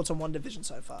what's your thoughts on WandaVision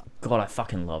so far? God, I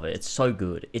fucking love it. It's so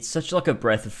good. It's such like a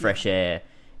breath of fresh air.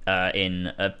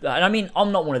 And I mean,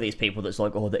 I'm not one of these people that's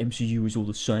like, oh, the MCU is all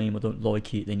the same. I don't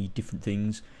like it. They need different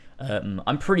things.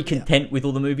 I'm pretty content with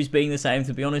all the movies being the same,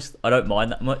 to be honest. I don't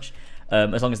mind that much,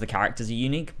 as long as the characters are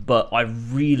unique. But I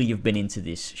really have been into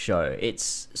this show.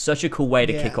 It's such a cool way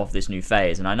to kick off this new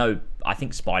phase. And I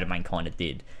think Spider-Man kind of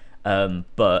did.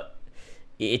 But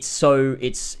it's so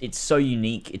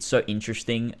unique, it's so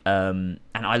interesting, and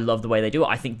I love the way they do it.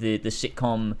 I think the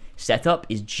sitcom setup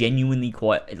is genuinely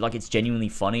it's genuinely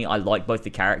funny. I like both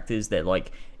the characters. They're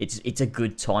like, it's a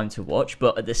good time to watch,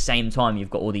 but at the same time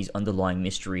you've got all these underlying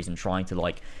mysteries and trying to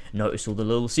like notice all the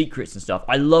little secrets and stuff.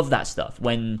 I love that stuff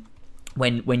when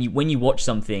you watch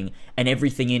something and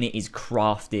everything in it is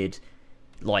crafted,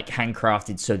 like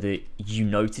handcrafted, so that you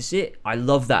notice it. I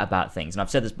love that about things, and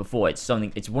I've said this before. It's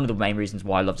one of the main reasons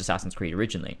why I loved Assassin's Creed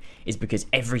originally, is because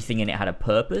everything in it had a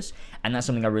purpose, and that's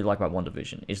something I really like about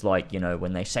WandaVision. Is like, you know,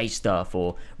 when they say stuff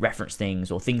or reference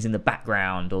things or things in the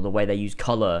background or the way they use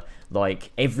color,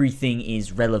 like everything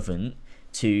is relevant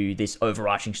to this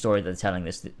overarching story that they're telling,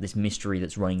 this mystery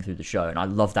that's running through the show, and I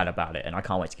love that about it, and I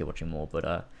can't wait to keep watching more.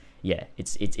 But yeah,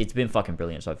 it's been fucking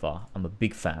brilliant so far. I'm a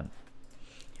big fan.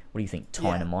 What do you think,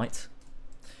 Dynamite?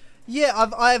 Yeah,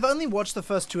 I've only watched the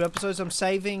first 2 episodes. I'm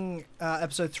saving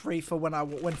episode 3 for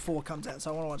when 4 comes out.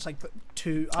 So I want to watch like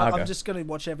 2. Okay. I'm just going to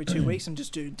watch every 2 weeks and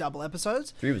just do double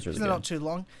episodes. 3 was really good. They're not too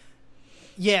long.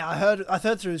 Yeah, I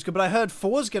heard 3 was good, but I heard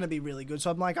 4 is going to be really good. So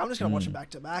I'm like, I'm just going to watch it back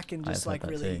to back and just like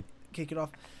really kick it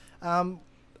off.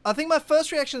 I think my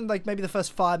first reaction, like maybe the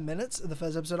first 5 minutes of the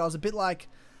first episode, I was a bit like,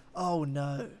 oh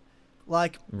no,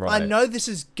 like I know this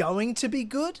is going to be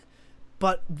good.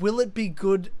 But will it be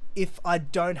good if I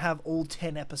don't have all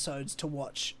 10 episodes to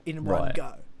watch in one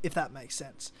go, if that makes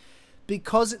sense?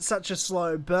 Because it's such a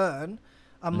slow burn,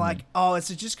 I'm like, oh, it's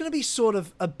just going to be sort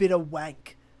of a bit of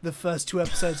wank, the first 2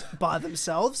 episodes by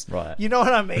themselves. Right. You know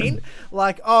what I mean?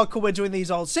 Like, oh, cool, we're doing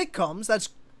these old sitcoms. That's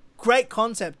great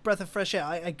concept, breath of fresh air.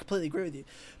 I completely agree with you.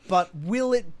 But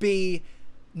will it be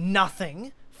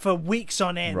nothing for weeks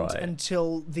on end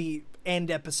until the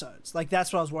end episodes? Like,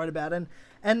 that's what I was worried about.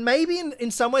 And maybe in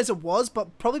some ways it was,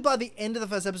 but probably by the end of the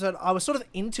first episode, I was sort of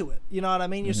into it. You know what I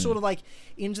mean? You're sort of like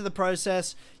into the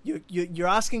process. You're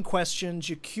asking questions.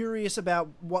 You're curious about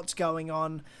what's going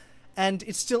on, and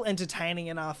it's still entertaining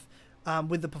enough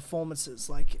with the performances.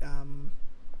 Like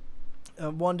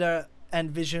Wanda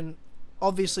and Vision,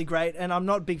 obviously great. And I'm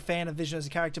not a big fan of Vision as a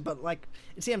character, but like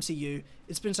it's the MCU.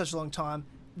 It's been such a long time.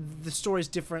 The story's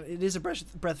different. It is a breath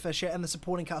of fresh air, and the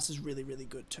supporting cast is really, really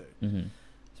good too. Mm-hmm.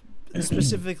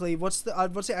 Specifically, what's the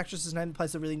actress's name that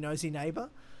plays the really nosy neighbor?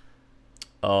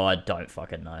 Oh, I don't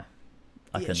fucking know.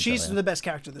 She's the best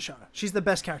character of the show. She's the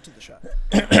best character of the show.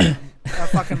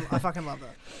 I fucking love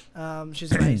her.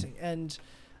 She's amazing, and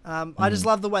I just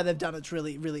love the way they've done it. It's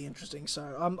really, really interesting. So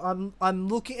I'm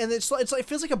looking, and it's like it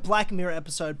feels like a Black Mirror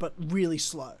episode, but really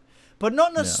slow, but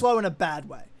not slow in a bad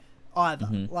way either.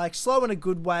 Like slow in a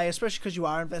good way, especially because you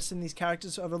are invested in these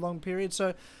characters over a long period.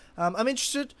 So I'm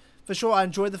interested. For sure, I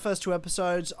enjoyed the first 2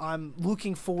 episodes. I'm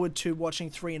looking forward to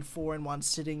watching 3 and 4 in one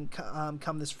sitting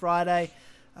come this Friday,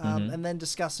 and then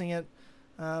discussing it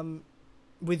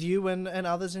with you and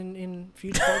others in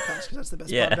future podcasts, because that's the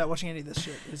best part about watching any of this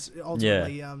shit, is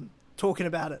ultimately talking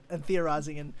about it and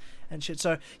theorizing and shit.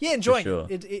 So, yeah, enjoying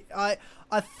it.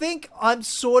 I think I'm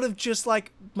sort of just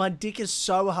like, my dick is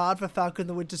so hard for Falcon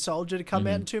the Winter Soldier to come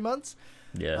out in 2 months.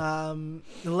 Yeah.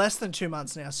 Less than 2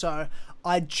 months now. So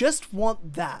I just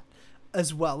want that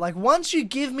as well. Like, once you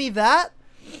give me that,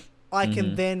 I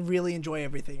can then really enjoy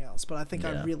everything else. But I think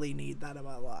I really need that in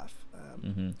my life. I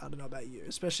don't know about you,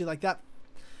 especially like that.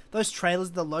 Those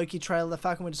trailers, the Loki trailer, the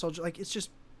Falcon Winter Soldier, like, it's just.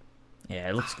 Yeah,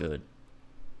 it looks good.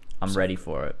 I'm ready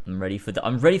for it. I'm ready for the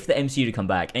MCU to come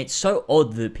back. And it's so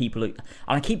odd that people and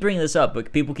I keep bringing this up,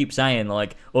 but people keep saying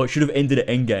like, oh, it should have ended at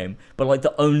Endgame. But like,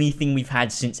 the only thing we've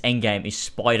had since Endgame is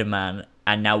Spider-Man,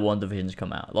 and now WandaVision's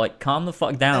come out. Like, calm the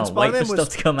fuck down. Wait for stuff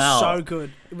to come out. So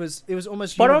good. It was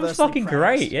almost. Spider-Man was fucking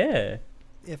great. Yeah.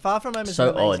 Yeah, Far From Home is so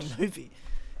an amazing movie.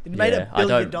 It made $1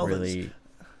 billion.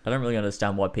 I don't really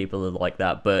understand why people are like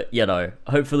that, but, you know,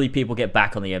 hopefully people get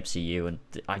back on the MCU, and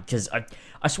because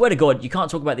I swear to God, you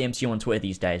can't talk about the MCU on Twitter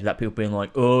these days without people being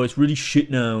like, oh, it's really shit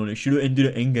now, and it should have ended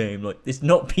at Endgame. Like, there's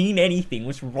not been anything.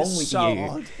 What's wrong with you?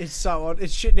 Odd. It's so odd.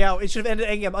 It's shit now. It should have ended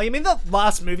at Endgame. Oh, you mean the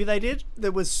last movie they did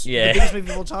that was the biggest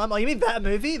movie of all time? Oh, you mean that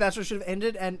movie? That's what should have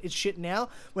ended, and it's shit now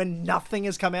when nothing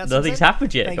has come out since Nothing's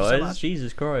happened yet, Thank guys. You so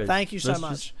Jesus Christ. Thank you so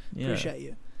much. Appreciate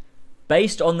you.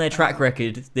 Based on their track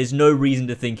record, there's no reason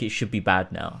to think it should be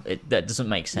bad now. That doesn't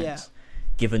make sense,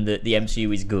 given that the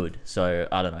MCU is good. So,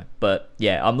 I don't know. But,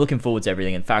 yeah, I'm looking forward to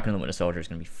everything, and Falcon and the Winter Soldier is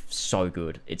going to be so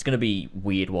good. It's going to be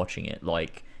weird watching it.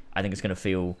 Like, I think it's going to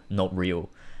feel not real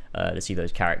to see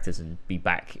those characters and be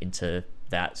back into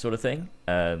that sort of thing.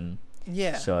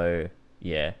 So,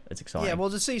 yeah, it's exciting. Yeah, well,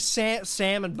 to see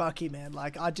Sam and Bucky, man,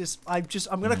 like,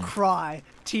 I'm gonna cry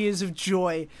tears of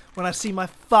joy when I see my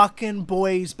fucking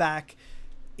boys back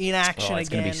in action again. It's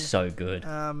gonna be so good.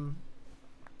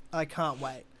 I can't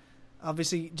wait.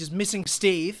 Obviously, just missing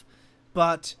Steve,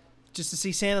 but just to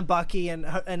see Sam and Bucky and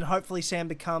hopefully Sam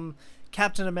become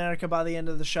Captain America by the end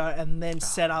of the show, and then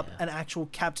set up an actual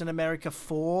Captain America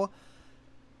 4,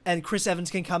 and Chris Evans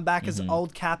can come back as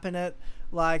old Cap in it,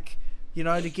 like, you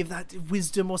know, to give that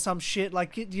wisdom or some shit,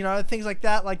 like, you know, things like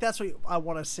that. Like, that's what I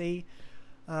want to see.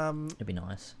 It'd be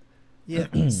nice. Yeah.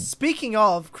 Speaking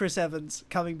of Chris Evans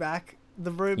coming back,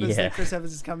 the rumors that Chris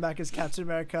Evans is coming back as Captain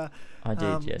America. I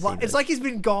did, yes. It's like he's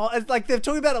been gone. It's like they're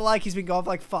talking about it like he's been gone for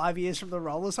like 5 years from the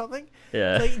role or something.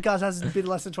 Yeah. It's like, guys, hasn't been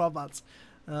less than 12 months.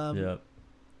 Yeah.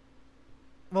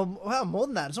 Well, wow, more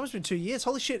than that. It's almost been 2 years.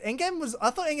 Holy shit! I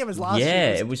thought Endgame was last year.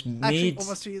 Yeah, it was actually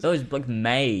almost 2 years. That was like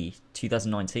May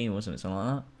 2019, wasn't it? Something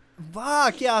like that.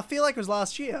 Fuck yeah! I feel like it was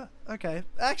last year. Okay,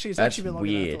 actually, it's actually been longer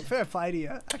than I thought. Fair play to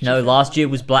you. No, last year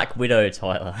was Black Widow,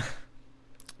 Tyler.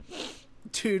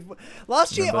 Dude,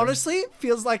 last year honestly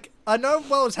feels like, I know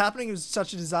while it was happening it was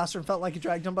such a disaster and felt like it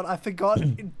dragged on, but I forgot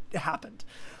it happened.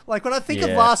 Like when I think of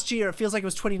last year, it feels like it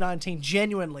was 2019.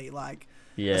 Genuinely, like.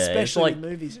 Yeah, especially like, with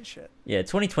movies and shit. Yeah,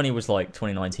 2020 was like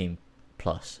 2019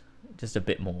 plus, just a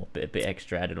bit more, a bit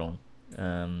extra added on.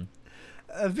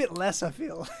 A bit less, I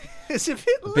feel. It's a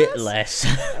bit less.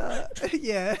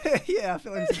 Yeah, I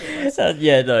feel like it's a bit less.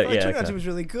 2019 was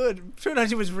really good.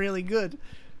 2019 was really good.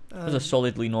 It was a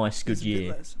solidly nice, good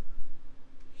year.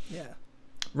 Yeah.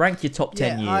 Rank your top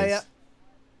 10 years.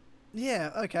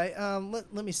 Okay.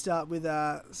 Let me start with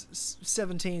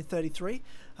 1733.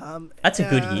 That's a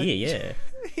good year, yeah.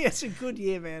 Yeah, it's a good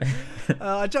year, man.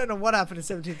 I don't know what happened in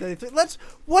 1733.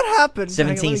 What happened?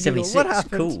 1776. What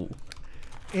happened cool.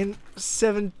 In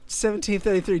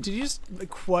 1733? Did you just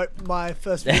quote my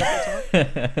first video at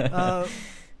the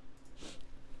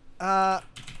time?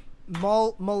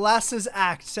 Molasses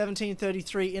Act,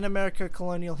 1733, in America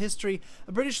colonial history,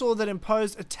 a British law that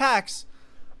imposed a tax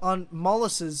on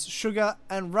molasses, sugar,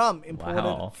 and rum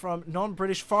imported from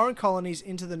non-British foreign colonies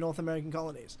into the North American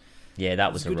colonies. Yeah,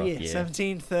 that was a rough year.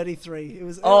 1733. It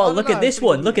was. Look at this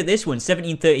one. Look at this one.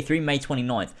 1733, May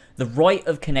 29th. The right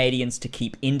of Canadians to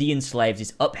keep Indian slaves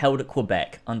is upheld at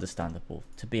Quebec. Understandable.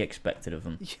 To be expected of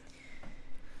them.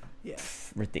 Yeah.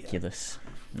 Ridiculous.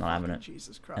 Not having it.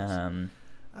 Jesus Christ.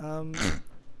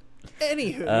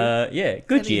 Anywho. Yeah.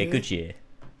 Good year.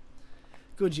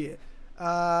 Good year.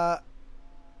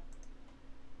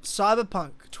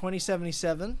 Cyberpunk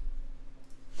 2077.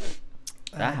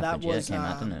 That happened. Was, came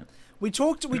out, didn't it? We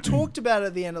talked about it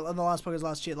at the end of the last podcast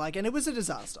last year, like, and it was a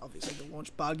disaster. Obviously, the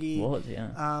launch buggy. It was,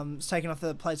 yeah. It's taken off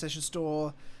the PlayStation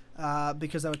Store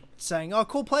because they were saying, "Oh,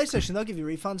 call PlayStation, they'll give you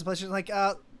refunds." PlayStation like,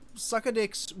 sucker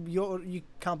dicks, you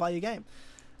can't buy your game.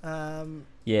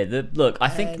 Look, I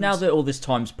think now that all this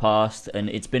time's passed and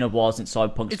it's been a while since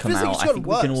Cyberpunk's come out, I think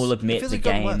we can all admit the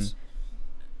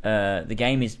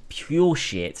game is pure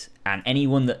shit, and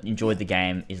anyone that enjoyed the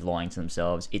game is lying to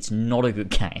themselves. It's not a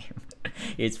good game.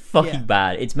 It's fucking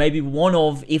bad. It's maybe one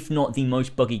of, if not the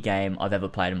most buggy game I've ever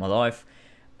played in my life.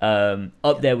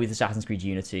 Up there with Assassin's Creed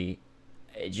Unity.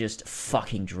 It's just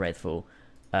fucking dreadful.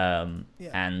 And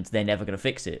they're never going to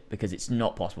fix it, because it's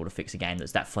not possible to fix a game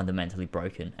that's that fundamentally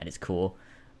broken at its core.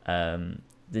 The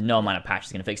no amount of patch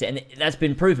is going to fix it, and that's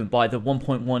been proven by the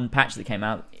 1.1 patch that came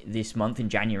out this month in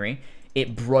January.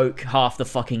 It broke half the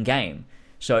fucking game.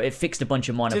 So it fixed a bunch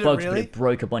of minor bugs, but it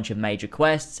broke a bunch of major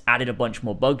quests, added a bunch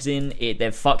more bugs in.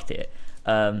 They've fucked it.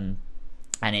 And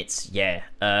it's,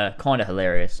 kind of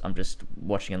hilarious. I'm just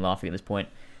watching and laughing at this point.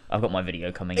 I've got my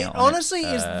video coming out. It honestly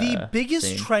is the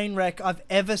biggest train wreck I've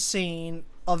ever seen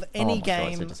of any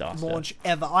game launch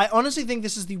ever. I honestly think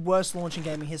this is the worst launch in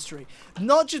gaming history.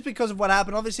 Not just because of what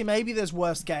happened. Obviously, maybe there's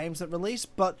worse games that release,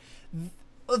 but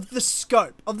of the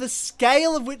scope, of the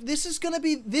scale of which this was going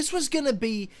to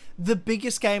be the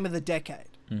biggest game of the decade.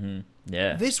 Mm-hmm.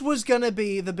 Yeah. This was going to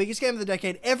be the biggest game of the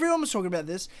decade. Everyone was talking about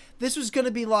this. This was going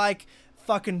to be like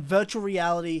fucking virtual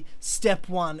reality step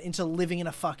 1 into living in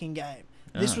a fucking game.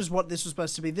 This was what this was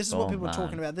supposed to be. This is what people were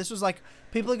talking about. This was like,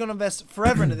 people are going to invest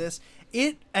forever into this.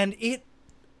 It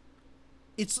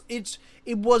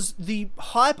was the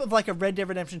hype of like a Red Dead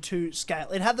Redemption 2 scale.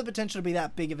 It had the potential to be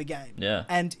that big of a game. Yeah.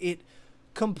 And it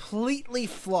completely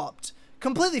flopped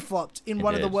in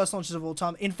one of the worst launches of all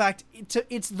time. In fact,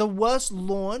 it's the worst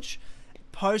launch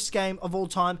post-game of all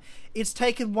time. It's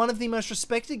taken one of the most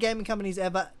respected gaming companies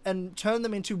ever and turned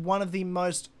them into one of the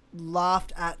most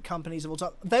laughed at companies of all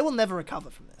time. They will never recover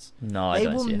from this. No, they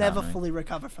will never fully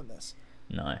recover from this.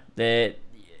 No, it's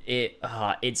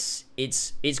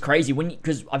crazy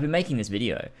because I've been making this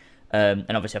video, And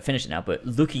obviously I finished it now, but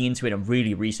looking into it and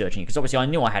really researching it, because obviously I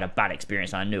knew I had a bad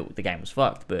experience and I knew the game was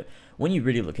fucked, but when you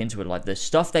really look into it, like the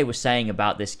stuff they were saying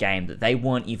about this game that they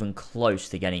weren't even close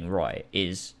to getting right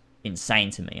is insane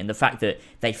to me. And the fact that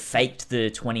they faked the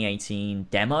 2018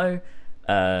 demo,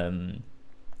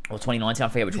 or 2019, I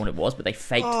forget which one it was, but they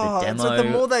faked the demo. It's like the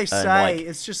more they say,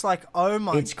 it's just like, oh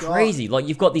my god. It's crazy. Like,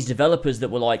 you've got these developers that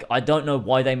were like, I don't know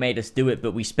why they made us do it,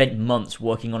 but we spent months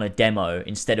working on a demo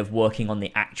instead of working on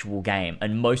the actual game.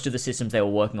 And most of the systems they were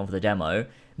working on for the demo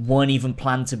weren't even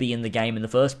planned to be in the game in the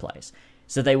first place.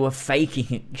 So they were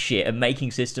faking shit and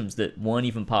making systems that weren't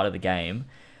even part of the game.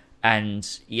 And,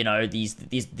 you know,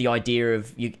 the idea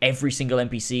of every single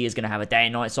NPC is going to have a day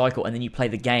and night cycle, and then you play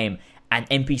the game and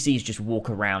NPCs just walk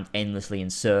around endlessly in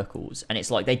circles. And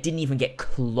it's like they didn't even get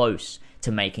close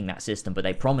to making that system, but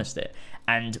they promised it.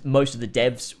 And most of the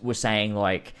devs were saying,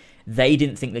 like, they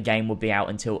didn't think the game would be out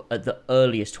until at the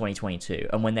earliest 2022.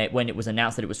 And when it was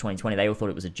announced that it was 2020, they all thought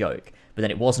it was a joke. But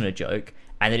then it wasn't a joke,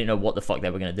 and they didn't know what the fuck they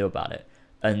were going to do about it.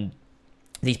 And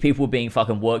these people were being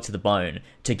fucking worked to the bone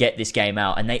to get this game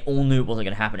out, and they all knew it wasn't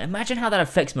going to happen. Imagine how that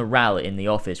affects morale in the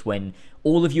office when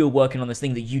all of you are working on this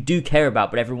thing that you do care about,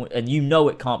 but everyone, and you know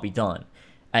it can't be done,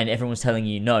 and everyone's telling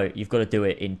you, no, you've got to do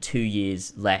it in 2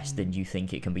 years less than you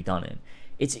think it can be done in.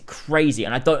 It's crazy,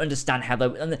 and I don't understand how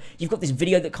you've got this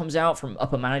video that comes out from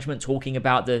upper management talking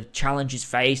about the challenges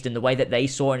faced and the way that they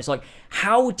saw it, and it's like,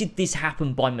 how did this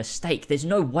happen by mistake? There's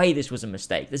no way this was a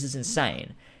mistake. This is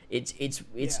insane.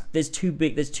 There's too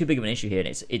big of an issue here, and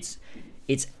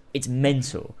it's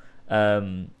mental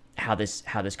how this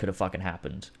could have fucking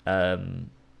happened.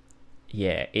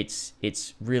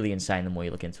 It's really insane the more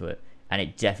you look into it, and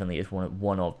it definitely is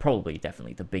one of probably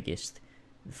definitely the biggest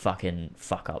fucking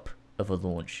fuck up of a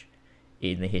launch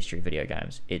in the history of video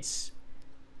games. It's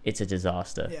a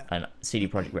disaster, and CD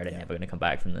Projekt Red are never going to come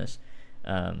back from this.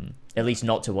 At least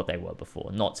not to what they were before,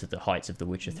 not to the heights of The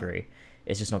Witcher 3.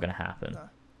 It's just not going to happen. No.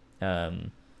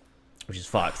 Which is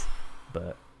fucked,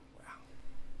 but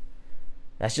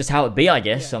that's just how it be, I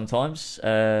guess. Sometimes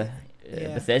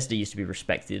Bethesda used to be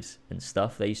respected and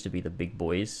stuff. They used to be the big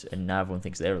boys, and now everyone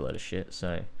thinks they're a load of shit.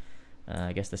 So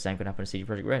I guess the same could happen to CD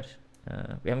Projekt Red.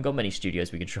 We haven't got many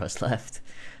studios we can trust left.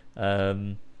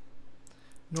 Naughty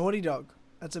Dog.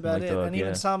 That's about it. And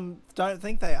even some don't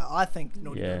think they are. I think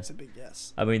Naughty Dog's a big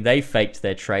yes. I mean, they faked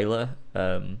their trailer,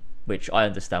 which I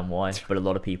understand why, but a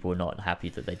lot of people are not happy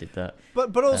that they did that.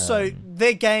 But also,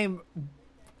 their game,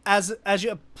 as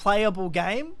a playable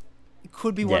game,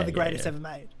 could be one of the greatest ever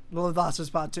made. The Last of Us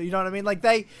Part 2, you know what I mean? Like,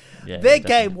 their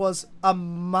game was a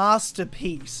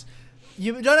masterpiece.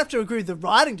 You don't have to agree with the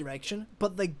writing direction,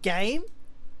 but the game,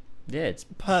 it's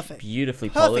perfect, beautifully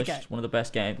polished. Game. One of the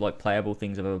best playable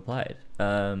things I've ever played.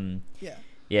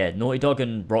 Naughty Dog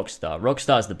and Rockstar.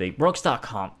 Rockstar's the big. Rockstar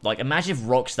can't, like, imagine if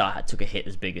Rockstar took a hit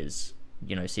as big as,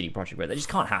 you know, CD Projekt Red. That just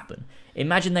can't happen.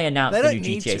 Imagine they announce the new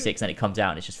GTA 6 and it comes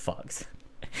out and it's just fucked.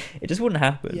 It just wouldn't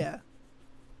happen.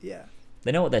 Yeah.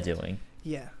 They know what they're doing.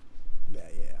 Yeah.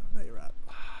 No, you're right.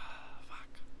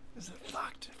 Fuck. Is it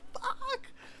fucked? Fuck.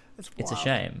 It's a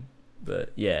shame.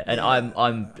 But and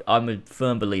I'm a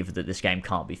firm believer that this game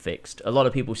can't be fixed. A lot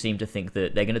of people seem to think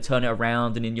that they're going to turn it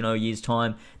around and in a year's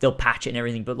time they'll patch it and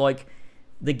everything. But like,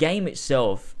 the game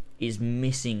itself is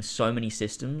missing so many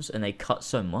systems and they cut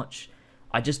so much.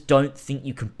 I just don't think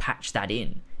you can patch that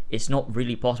in. It's not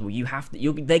really possible. You have to.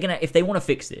 If they want to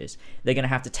fix this, they're gonna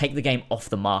have to take the game off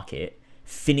the market,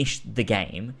 finish the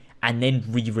game, and then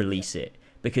re-release it,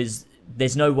 because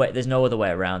there's no other way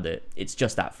around it. It's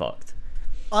just that fucked.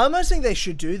 I almost think they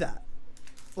should do that.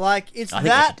 Like, it's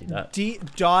that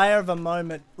dire of a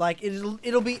moment. Like,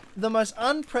 it'll be the most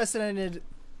unprecedented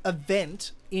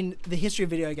event in the history of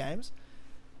video games.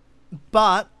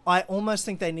 But I almost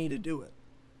think they need to do it.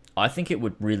 I think it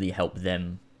would really help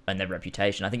them and their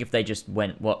reputation. I think if they just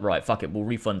went, fuck it, we'll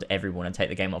refund everyone and take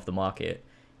the game off the market,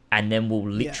 and then we'll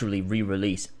literally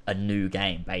re-release a new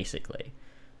game, basically.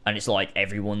 And it's like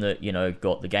everyone that,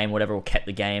 got the game or whatever, or kept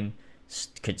the game,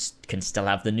 can still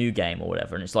have the new game or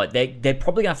whatever. And it's like they're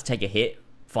probably gonna have to take a hit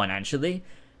financially,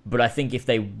 but I think if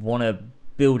they want to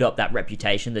build up that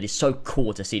reputation that is so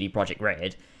core to CD Projekt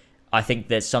Red, I think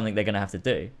there's something they're gonna have to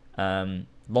do.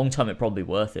 Long term, it probably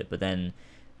worth it, but then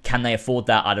can they afford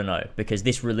that? I don't know, because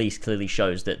this release clearly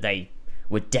shows that they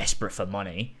were desperate for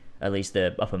money. At least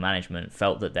the upper management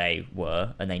felt that they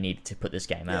were, and they needed to put this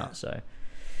game out. So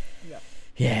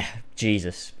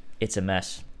Jesus, it's a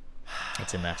mess.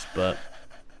 It's a mess, but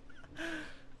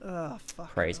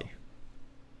crazy.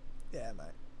 Yeah, mate.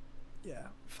 Yeah,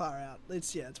 far out.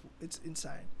 It's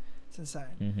insane. It's insane.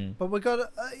 Mm-hmm. But we've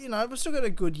got, we've still got a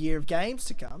good year of games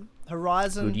to come.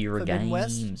 Horizon Good year of Forbidden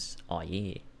West. games. Oh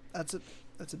yeah. That's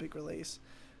a big release.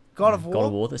 God of War. God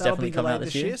of War. That's That'll definitely be coming out delayed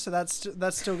this year. so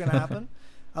that's still going to happen.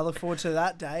 I look forward to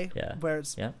that day where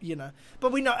it's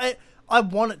But we know I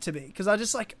want it to be because I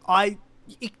just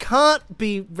it can't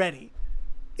be ready.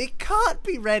 It can't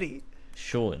be ready.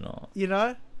 Surely not.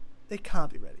 It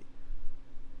can't be ready.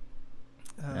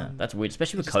 Yeah, that's weird,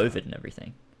 especially with COVID and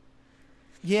everything.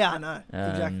 Yeah, I know.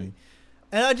 Exactly.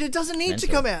 And it doesn't need to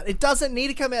come out. It doesn't need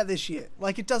to come out this year.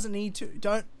 Like, it doesn't need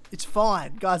to. It's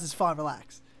fine. Guys, it's fine.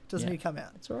 Relax. It doesn't need to come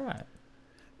out. It's all right.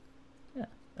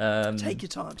 Yeah. Take your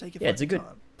time. Take your it's a good,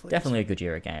 time. Please. definitely a good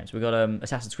year of games. We've got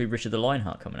Assassin's Creed Richard the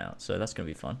Lionheart coming out, so that's going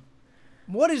to be fun.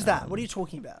 What is that? What are you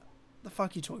talking about? The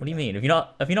fuck are you talking about? What do you mean?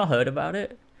 Have you not heard about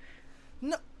it?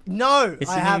 No,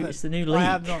 I haven't. It's the new leak. I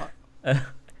have not.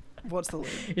 What's the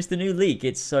leak? It's the new leak.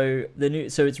 So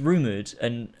it's rumored,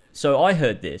 and so I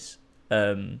heard this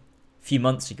a few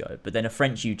months ago, but then a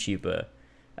French YouTuber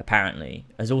apparently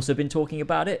has also been talking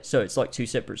about it. So it's like two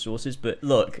separate sources. But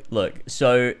look.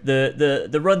 So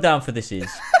the rundown for this is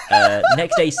the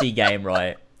next AC game,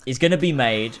 right, is going to be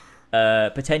made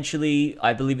potentially.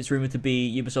 I believe it's rumored to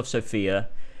be Ubisoft Sofia.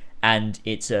 And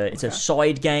it's a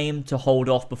side game to hold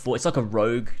off before. It's like a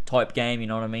rogue type game, you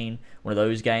know what I mean? One of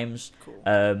those games. Cool.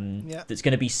 That's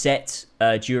going to be set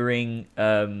during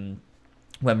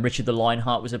when Richard the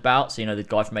Lionheart was about. So the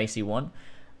guy from AC1.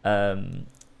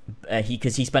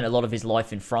 Because he spent a lot of his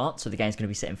life in France, so the game's going to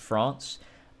be set in France.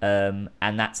 And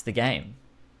that's the game,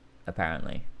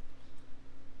 apparently.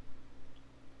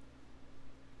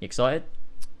 You excited?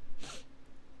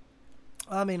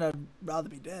 I mean, I'd rather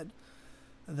be dead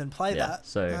than play that.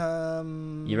 So,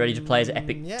 you ready to play as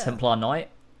Epic Templar Knight?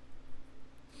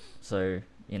 So,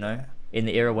 in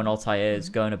the era when Altair is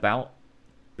going about,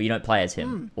 but you don't play as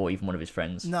him or even one of his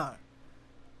friends. No,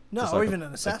 Just or like even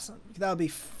an assassin. That would be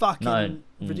fucking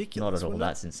ridiculous. Not at all.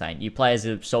 That's insane. You play as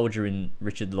a soldier in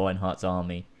Richard Lionheart's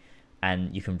army,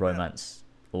 and you can romance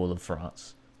all of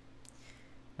France.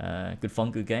 Good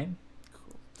fun, good game.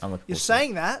 Cool. You're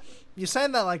saying that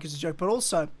like it's a joke, but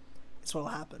also it's what'll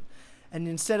happen. And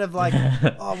instead of like,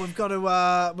 we've got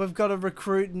to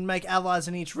recruit and make allies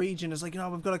in each region, it's like,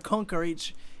 we've got to conquer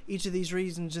each of these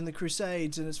regions in the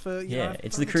Crusades, and it's for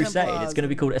it's the Crusade. It's going to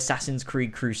be called Assassin's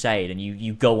Creed Crusade, and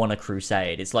you go on a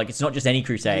crusade. It's like it's not just any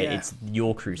crusade; it's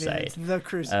your crusade. Yeah, it's the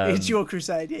crusade. It's your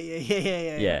crusade.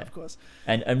 Yeah. Of course.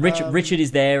 And Richard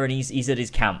is there, and he's at his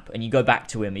camp, and you go back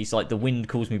to him. He's like, the wind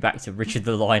calls me back to Richard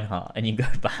the Lionheart, and you go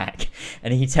back,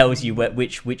 and he tells you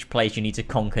which place you need to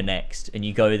conquer next, and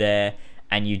you go there,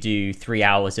 and you do 3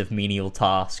 hours of menial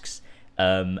tasks,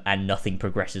 and nothing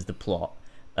progresses the plot.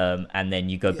 And then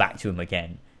you go back to him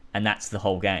again, and that's the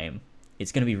whole game.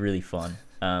 It's going to be really fun.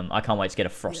 I can't wait to get a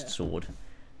frost sword.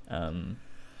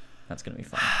 That's going to be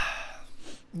fun.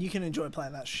 You can enjoy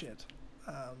playing that shit.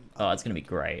 It's going to be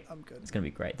great. I'm good. It's going to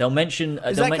be great. They'll mention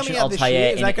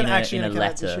Altair in a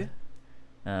letter.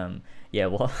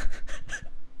 What?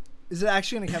 Is it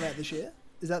actually going to come out this year?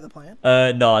 Is that the plan?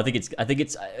 No, I think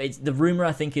it's the rumor.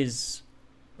 I think is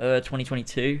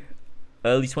 2022,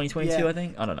 early 2022. I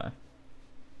think. I don't know.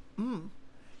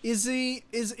 Is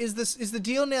the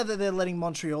deal now that they're letting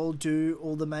Montreal do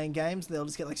all the main games? They'll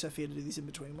just get like Sofia to do these in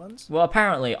between ones. Well,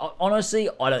 apparently, honestly,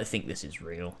 I don't think this is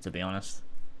real. To be honest,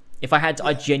 if I had to,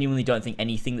 I genuinely don't think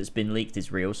anything that's been leaked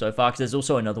is real so far. Because there's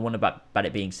also another one about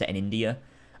it being set in India,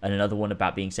 and another one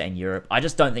about being set in Europe. I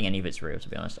just don't think any of it's real. To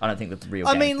be honest, I don't think the real.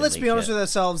 I mean, let's be honest with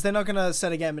ourselves. They're not going to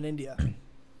set a game in India.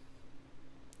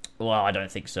 Well, I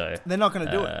don't think so. They're not going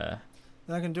to do it. They're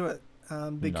not going to do it.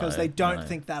 Because they don't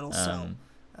think that'll sell.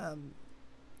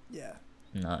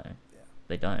 No,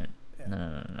 they don't.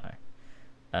 Yeah.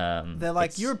 No. They're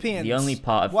like Europeans. The only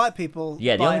part of white people.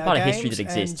 Yeah, the only part of history that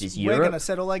exists is Europe. We're going to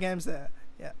set all our games there.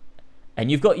 Yeah. And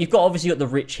you've got obviously got the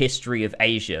rich history of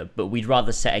Asia, but we'd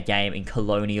rather set a game in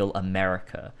colonial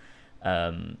America.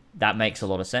 That makes a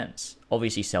lot of sense.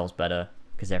 Obviously, sells better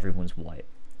because everyone's white.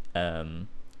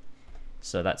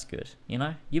 So that's good.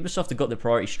 Ubisoft have got the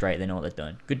priorities straight. They know what they're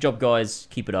doing. Good job, guys.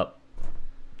 Keep it up.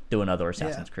 Do another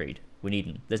Assassin's Creed. We need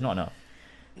them. There's not enough.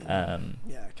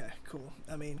 Okay. Cool.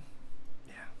 I mean,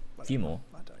 a few more.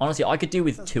 Honestly, I could do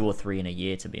with 2 or 3 in a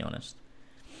year, to be honest.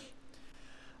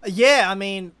 I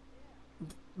mean,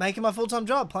 making my full-time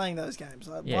job playing those games.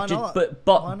 Why not?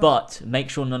 But make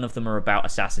sure none of them are about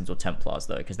Assassins or Templars,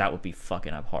 though, because that would be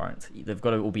fucking abhorrent. They've got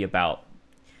to all be about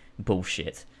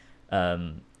bullshit.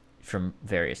 From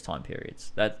various time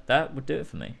periods. That would do it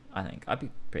for me, I think. I'd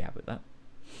be pretty happy with that.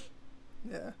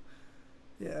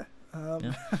 Yeah.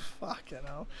 Yeah. Fucking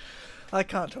hell. I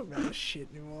can't talk about this shit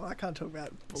anymore. I can't talk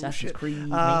about Assassin's bullshit. Creed.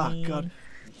 Oh, God.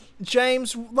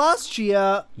 James, last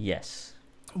year, Yes.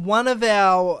 one of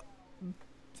our...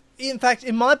 In fact,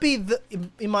 it might be,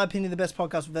 in my opinion, the best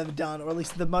podcast we've ever done, or at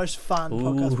least the most fun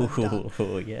podcast we've ever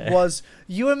done, yeah. was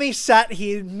you and me sat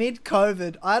here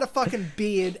mid-COVID. I had a fucking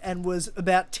beard and was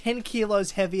about 10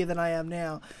 kilos heavier than I am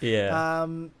now. Yeah.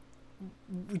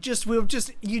 You just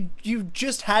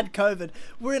had COVID.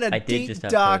 We're in a deep,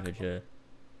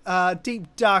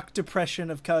 dark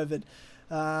depression of COVID.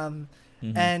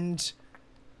 And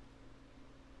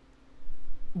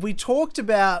we talked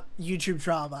about YouTube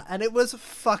drama, and it was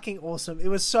fucking awesome. It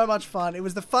was so much fun. It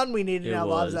was the fun we needed in our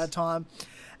lives at that time.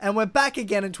 And we're back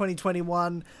again in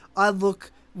 2021. I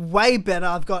look way better.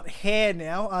 I've got hair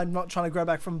now. I'm not trying to grow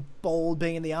back from bald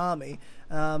being in the army.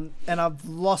 And I've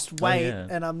lost weight,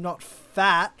 and I'm not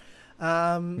fat.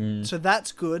 So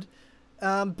that's good.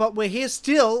 But we're here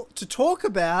still to talk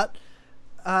about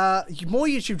more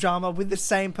YouTube drama with the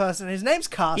same person. His name's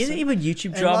Carson. Isn't it even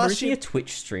YouTube drama? Isn't he a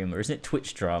Twitch streamer? Isn't it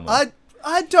Twitch drama?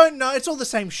 I don't know. It's all the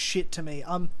same shit to me.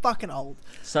 I'm fucking old.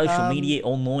 Social media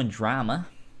online drama.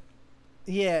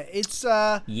 Yeah, it's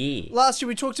last year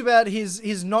we talked about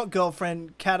his not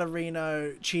girlfriend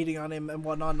Katarina cheating on him and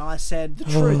whatnot, and I said the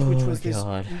truth, which was this: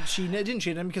 she didn't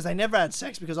cheat on him because they never had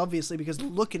sex. Because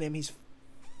look at him, he's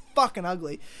fucking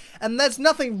ugly, and there's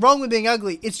nothing wrong with being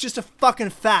ugly. It's just a fucking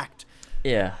fact.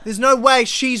 Yeah. There's no way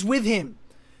she's with him.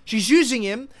 She's using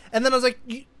him, and then I was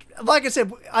like I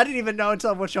said, I didn't even know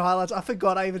until I watched your highlights. I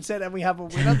forgot I even said, and we have a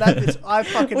winner. We have a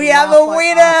winner. We have a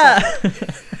winner!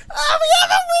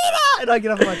 And I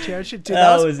get off my chair and shit too.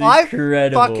 That was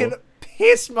incredible. I fucking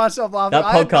pissed myself laughing.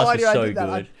 That podcast was so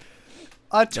good.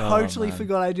 I totally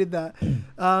forgot I did that.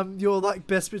 Your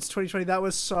best bits 2020. That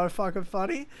was so fucking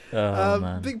funny.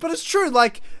 Man. But it's true.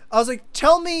 I was like,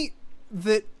 tell me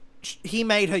that he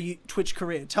made her Twitch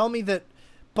career. Tell me that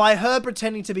by her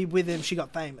pretending to be with him, she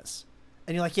got famous.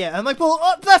 And you're like, yeah. I'm like,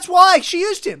 well, that's why she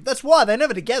used him. That's why they're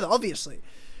never together, obviously.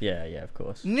 Yeah, of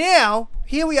course. Now,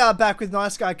 here we are back with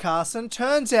Nice Guy Carson.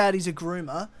 Turns out he's a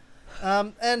groomer,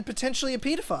 and potentially a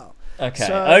paedophile.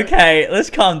 Okay, let's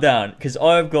calm down, because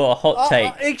I've got a hot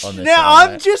take on this. Now,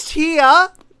 I'm just here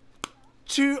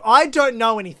I don't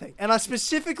know anything, and I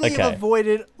specifically have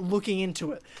avoided looking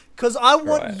into it, because I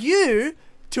want you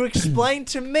to explain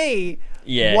to me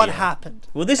what happened.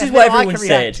 Well, this is what everyone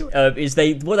said.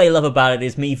 What they love about it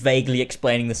is me vaguely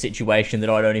explaining the situation that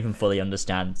I don't even fully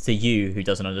understand to you, who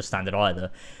doesn't understand it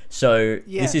either. So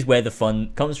this is where the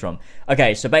fun comes from.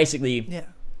 Okay, so basically,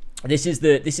 this is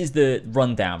the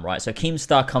rundown, right? So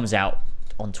Keemstar comes out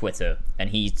on Twitter and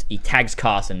he tags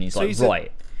Carson. And he's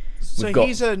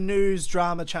he's a news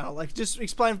drama channel. Just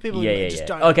explain for people who just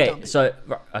don't.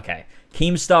 Okay.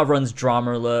 Keemstar runs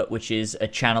Drama Alert, which is a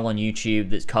channel on YouTube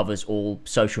that covers all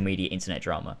social media internet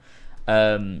drama.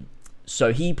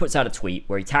 So he puts out a tweet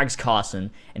where he tags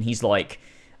Carson, and he's like,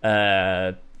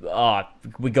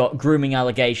 we got grooming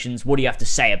allegations. What do you have to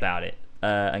say about it?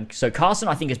 And so Carson,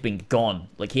 I think, has been gone.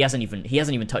 He hasn't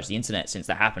even touched the internet since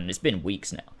that happened. It's been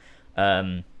weeks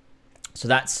now. So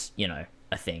that's, a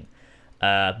thing.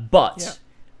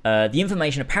 The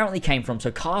information apparently came from... So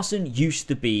Carson used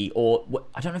to be... Or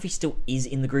I don't know if he still is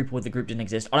in the group or the group didn't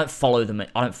exist. I don't follow them,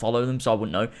 so I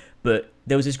wouldn't know. But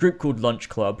there was this group called Lunch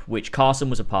Club, which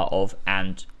Carson was a part of.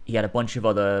 And he had a bunch of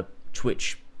other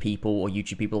Twitch people or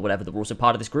YouTube people or whatever that were also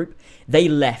part of this group. They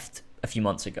left a few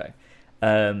months ago.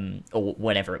 Or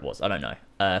whenever it was. I don't know.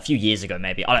 A few years ago,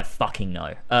 maybe. I don't fucking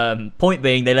know. Point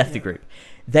being, they left the group.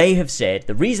 They have said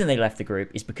the reason they left the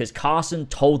group is because Carson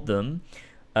told them...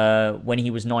 when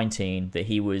he was 19, that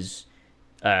he'd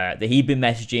been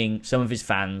messaging some of his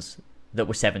fans that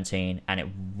were 17,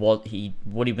 and what he'd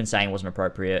been saying wasn't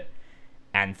appropriate,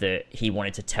 and that he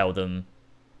wanted to tell them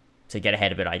to get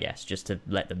ahead of it, I guess, just to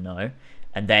let them know.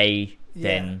 And they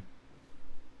then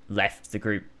left the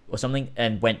group or something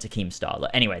and went to Keemstar.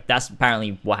 Anyway, that's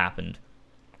apparently what happened.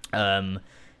 And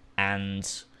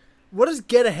what does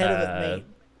get ahead of it mean?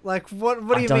 What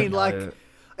do you mean? Know.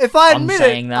 If I admit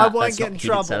it, I won't get in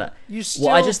trouble.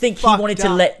 I just think he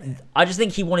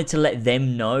wanted to let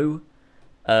them know.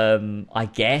 I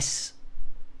guess.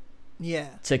 Yeah.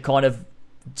 To kind of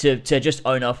to just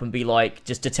own up and be like,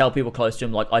 just to tell people close to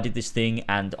him, I did this thing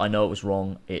and I know it was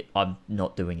wrong. I'm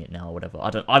not doing it now or whatever. I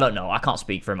don't know. I can't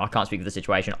speak for him. I can't speak for the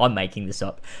situation. I'm making this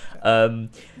up.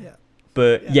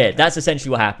 But that's essentially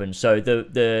what happened. So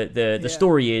the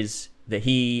story is that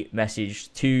he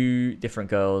messaged two different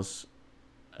girls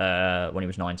when he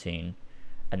was 19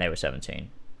 and they were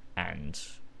 17, and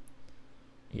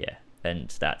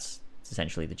that's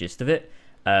essentially the gist of it.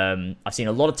 I've seen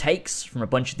a lot of takes from a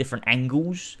bunch of different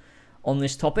angles on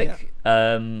this topic.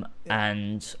 And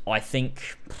I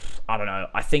think, I don't know,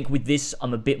 I think with this,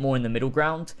 I'm a bit more in the middle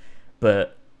ground,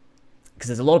 but because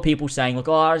there's a lot of people saying, like,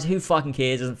 oh, who fucking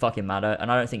cares? Doesn't fucking matter.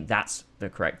 And I don't think that's the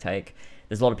correct take.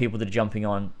 There's a lot of people that are jumping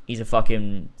on, he's a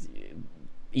fucking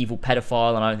evil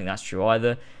pedophile, and I don't think that's true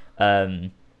either.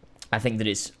 I think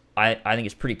that I think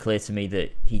it's pretty clear to me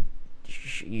that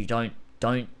you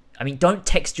don't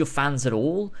text your fans at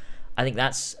all. I think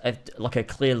that's like a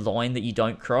clear line that you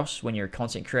don't cross when you're a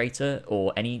content creator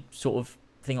or any sort of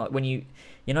thing, like when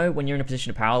when you're in a position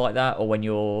of power like that, or when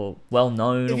you're well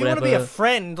known or whatever. If you want to be a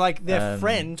friend, like their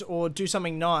friend, or do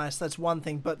something nice, that's one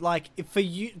thing. But like, for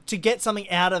you to get something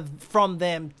from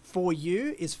them for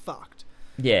you is fucked.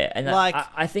 Yeah, and like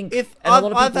I think if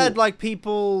I've had like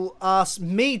people ask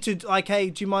me to, like, hey,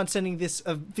 do you mind sending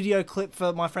a video clip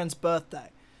for my friend's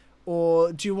birthday,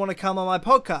 or do you want to come on my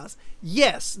podcast?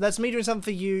 Yes, that's me doing something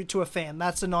for you to a fan.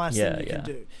 That's a nice thing you can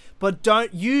do. But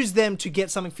don't use them to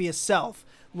get something for yourself,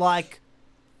 like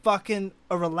fucking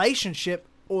a relationship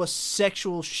or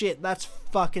sexual shit. That's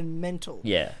fucking mental.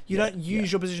 Yeah, you don't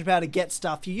use your position of power to get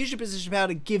stuff. You use your position of power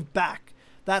to give back.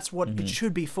 That's what it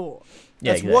should be for.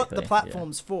 That's what the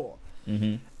platform's for.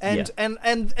 Mm-hmm. And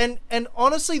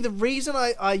honestly, the reason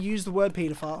I use the word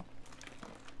pedophile,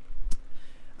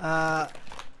 and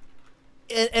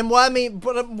what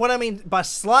I mean by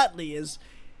slightly is,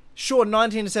 sure,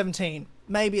 19 to 17,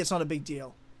 maybe it's not a big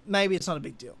deal.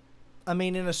 I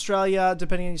mean, in Australia,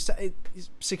 depending on your state,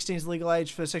 16 is the legal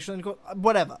age for sexual intercourse.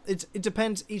 Whatever. It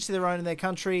depends, each to their own in their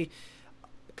country.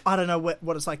 I don't know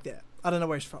what it's like there. I don't know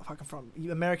where he's fucking from.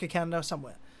 America, Canada,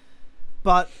 somewhere.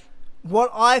 But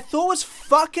what I thought was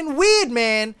fucking weird,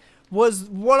 man, was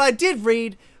what I did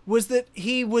read was that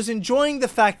he was enjoying the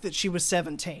fact that she was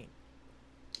 17.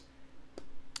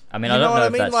 I mean, I don't know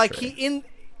if that's like, true.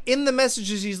 In the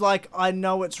messages, he's like, I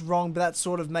know it's wrong, but that's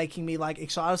sort of making me like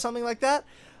excited or something like that.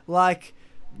 Like,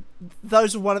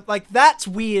 those are that's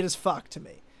weird as fuck to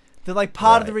me. That like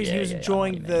part of the reason he was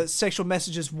enjoying the sexual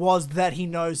messages was that he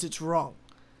knows it's wrong.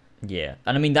 Yeah,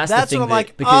 and I mean that's the thing. What I'm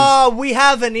like, because we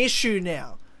have an issue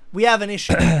now. We have an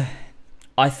issue.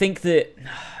 I think that,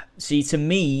 see, to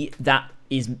me, that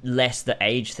is less the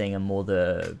age thing and more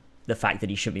the fact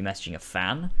that he shouldn't be messaging a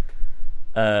fan.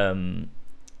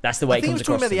 That's the way it comes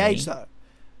across to me. I think he was talking about the age, though.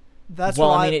 That's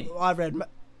what I read.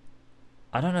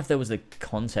 I don't know if there was the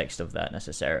context of that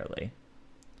necessarily.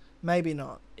 Maybe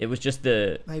not. It was just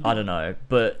I don't know.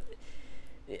 But,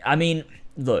 I mean,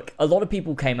 look, a lot of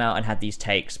people came out and had these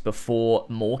takes before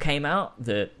more came out,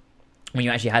 that when you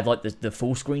actually had like the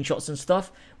full screenshots and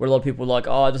stuff, where a lot of people were like,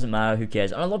 oh, it doesn't matter, who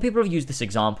cares? And a lot of people have used this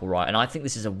example, right? And I think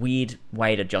this is a weird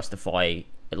way to justify,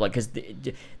 like, because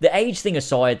the age thing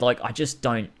aside, like, I just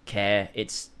don't care.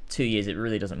 It's 2 years, it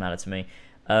really doesn't matter to me.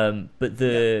 But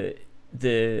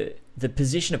the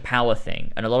position of power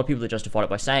thing, and a lot of people have justified it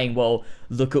by saying, well,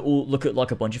 look at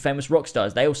like a bunch of famous rock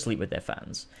stars, they all sleep with their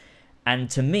fans.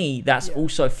 And to me, that's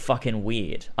also fucking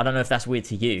weird. I don't know if that's weird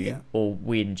to you or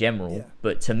weird in general,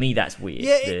 but to me, that's weird.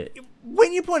 Yeah,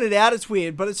 when you point it out, it's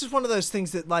weird, but it's just one of those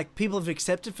things that like people have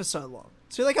accepted for so long.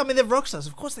 So like, I mean, they're rock stars.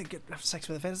 Of course they have sex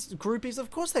with their fans. Groupies,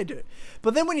 of course they do.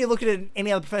 But then when you look at it in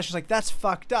any other profession, it's like, that's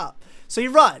fucked up. So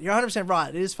you're right. You're 100% right.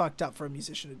 It is fucked up for a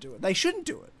musician to do it. They shouldn't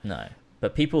do it. No.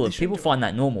 But people find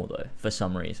that normal, though, for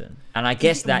some reason. And I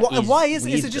guess that why is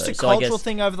it just a cultural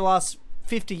thing over the last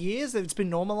 50 years that it's been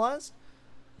normalized?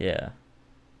 Yeah.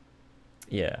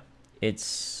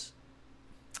 It's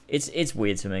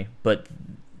weird to me, but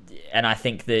I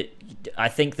think that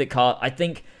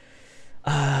Carson,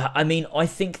 I mean,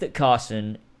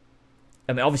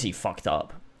 obviously he fucked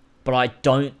up, but I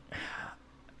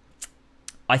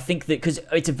think that because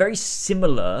it's a very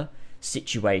similar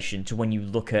situation to when you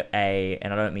look at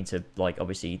and I don't mean to, like,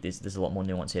 obviously there's a lot more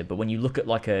nuance here, but when you look at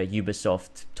like a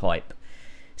Ubisoft type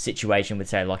situation with,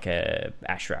 say, like a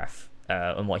Ashraf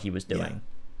and what he was doing,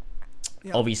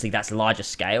 obviously that's larger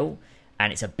scale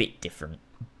and it's a bit different,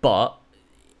 but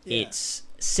it's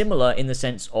similar in the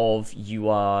sense of you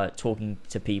are talking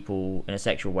to people in a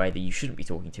sexual way that you shouldn't be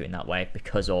talking to in that way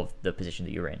because of the position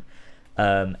that you're in.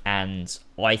 And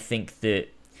I think that,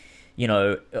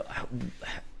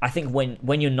 I think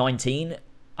when you're 19,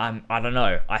 I don't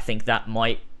know, I think that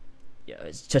might,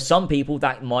 to some people,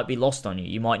 that might be lost on you.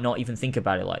 You might not even think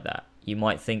about it like that. You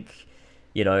might think,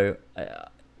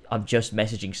 I'm just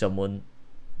messaging someone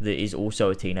that is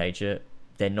also a teenager.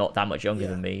 They're not that much younger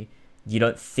than me. You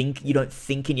don't think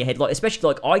in your head, like, especially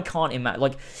like I can't imagine,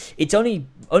 like, it's only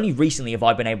recently have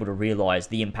I been able to realize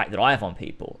the impact that I have on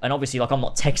people. And obviously, like, I'm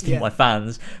not texting my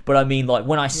fans, but I mean, like,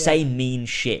 when I say mean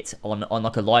shit on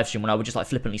like a live stream, when I would just like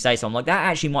flippantly say something, like, that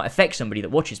actually might affect somebody that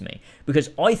watches me,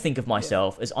 because I think of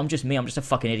myself as I'm just a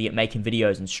fucking idiot making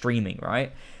videos and streaming,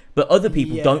 right? But other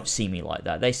people don't see me like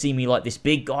that. They see me like this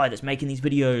big guy that's making these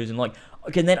videos, and like,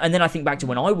 okay, and then I think back to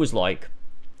when I was like,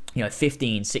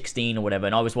 15, 16 or whatever,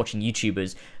 and I was watching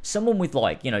YouTubers, someone with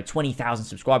like, 20,000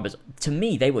 subscribers, to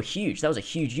me, they were huge. That was a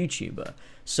huge YouTuber.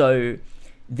 So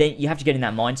then you have to get in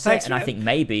that mindset. Thanks, and man. I think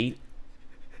maybe...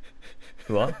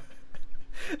 What?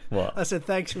 I said,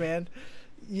 thanks, man.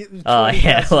 Yeah,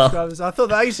 well... Subscribers. I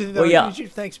thought I used to think that was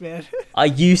YouTube. Thanks, man. I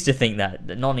used to think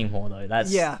that. Not anymore, though.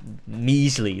 That's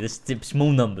measly. This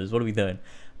small numbers. What are we doing?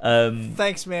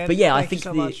 Thanks, man. But yeah, Thank I think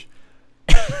you so much.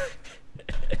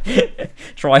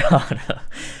 Try harder.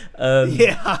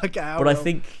 Okay,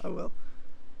 I will.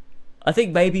 I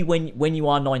think maybe when you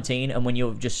are 19 and when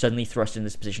you're just suddenly thrust in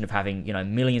this position of having,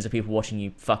 millions of people watching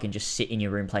you fucking just sit in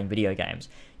your room playing video games,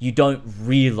 you don't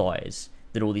realize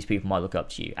that all these people might look up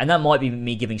to you. And that might be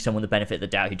me giving someone the benefit of the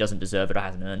doubt who doesn't deserve it or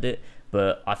hasn't earned it,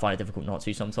 but I find it difficult not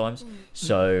to sometimes.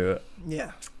 So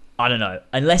yeah, I don't know.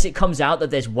 Unless it comes out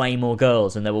that there's way more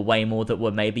girls and there were way more that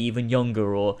were maybe even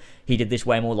younger, or he did this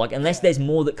way more, like, unless there's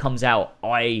more that comes out,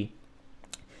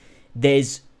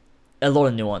 there's a lot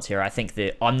of nuance here. I think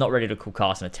that I'm not ready to call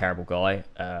Carson a terrible guy,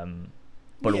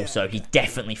 but also he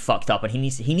definitely fucked up, and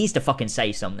he needs to fucking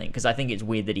say something, because I think it's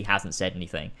weird that he hasn't said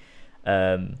anything.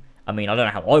 I mean, I don't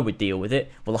know how I would deal with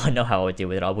it. Well, I know how I would deal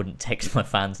with it. I wouldn't text my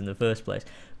fans in the first place.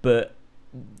 But,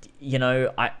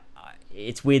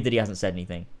 it's weird that he hasn't said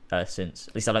anything since.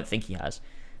 At least I don't think he has.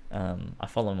 I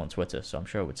follow him on Twitter, so I'm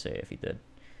sure I would see it if he did.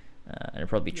 And it'd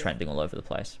probably be trending all over the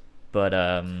place. But,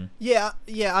 yeah.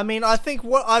 I mean, I think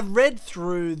what I read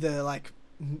through the, like,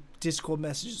 Discord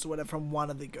messages or whatever from one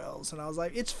of the girls, and I was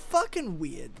like, it's fucking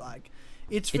weird. Like,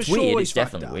 it's weird. Sure it's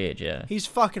definitely weird, yeah. He's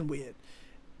fucking weird.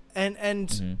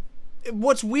 And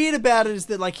what's weird about it is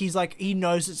that, like, he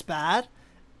knows it's bad,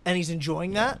 and he's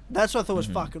enjoying that. That's what I thought was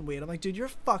fucking weird. I'm like, dude, you're a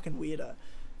fucking weirdo.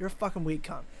 You're a fucking weird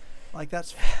cunt. Like,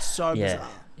 that's so bizarre.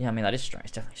 Yeah, I mean, that is strange.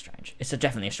 It's definitely strange. It's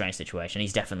definitely a strange situation.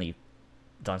 He's definitely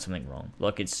done something wrong.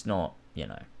 Like, it's not,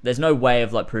 there's no way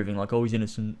of, like, proving, like, oh, he's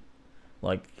innocent.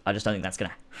 Like, I just don't think that's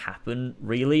going to happen,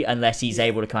 really, unless he's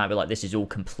able to come out and be like, this is all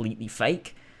completely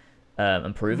fake,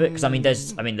 and prove it. Because, I mean,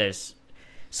 there's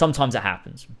sometimes it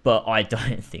happens, but I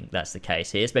don't think that's the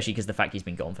case here, especially because the fact he's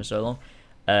been gone for so long.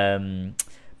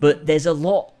 But there's a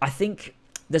lot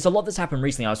that's happened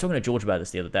recently. I was talking to George about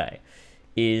this the other day.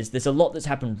 There's a lot that's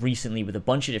happened recently with a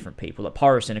bunch of different people, like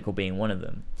Pyrocynical being one of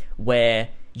them, where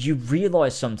you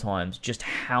realize sometimes just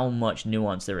how much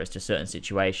nuance there is to certain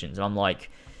situations. And I'm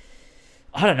like,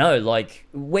 I don't know, like,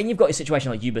 when you've got a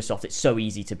situation like Ubisoft, it's so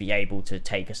easy to be able to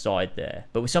take a side there.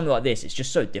 But with something like this, it's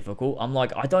just so difficult. I'm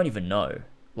like, I don't even know.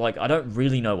 Like, I don't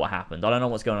really know what happened. I don't know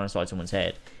what's going on inside someone's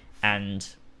head. And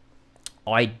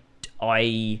I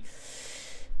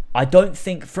don't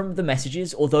think from the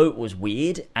messages, although it was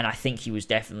weird, and I think he was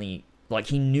definitely, like,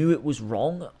 he knew it was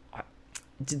wrong,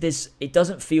 it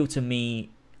doesn't feel to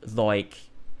me like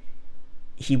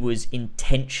he was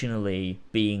intentionally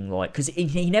being like, because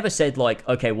he never said, like,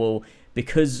 okay, well,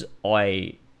 because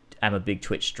I am a big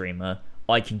Twitch streamer,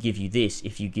 I can give you this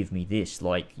if you give me this.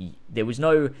 Like, there was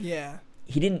no... Yeah.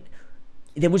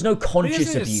 There was no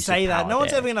conscious abuse of say that. power No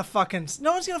one's there. ever gonna fucking.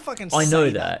 No one's gonna fucking. I know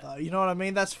say that. though. You know what I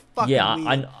mean? That's fucking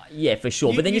weird. Yeah, for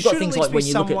sure. But then you've got things like when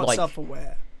you look at like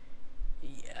self-aware.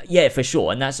 Yeah, for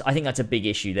sure, and I think that's a big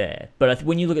issue there. But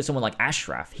when you look at someone like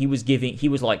Ashraf, he was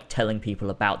like telling people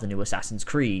about the new Assassin's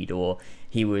Creed, or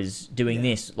he was doing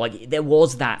this. Like, there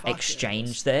was that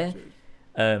exchange there,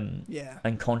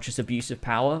 and conscious abuse of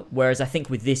power. Whereas I think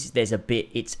with this, it's a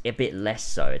bit less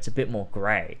so. It's a bit more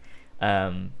grey.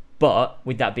 But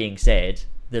with that being said,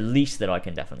 the least that I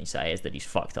can definitely say is that he's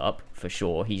fucked up for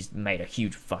sure. He's made a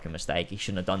huge fucking mistake. He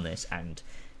shouldn't have done this, and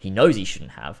he knows he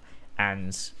shouldn't have.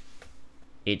 And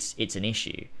it's an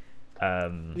issue.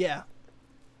 But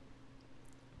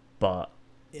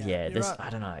this right. I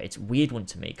don't know. It's a weird one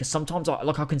to me, because sometimes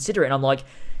I'll consider it and I'm like,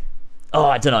 oh,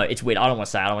 I don't know. It's weird. I don't want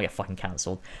to say it. I don't want to get fucking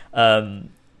cancelled.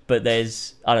 But I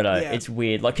don't know, it's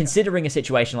weird. Like, considering a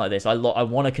situation like this, I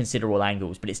want to consider all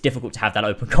angles, but it's difficult to have that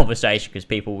open conversation because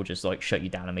people will just, like, shut you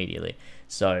down immediately.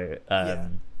 So, I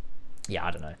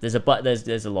don't know. There's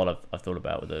a lot I've thought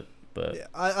about with it, but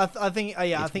I think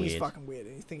weird. He's fucking weird.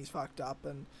 I think he's fucked up.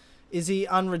 And is he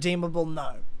unredeemable?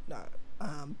 No.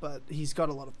 But he's got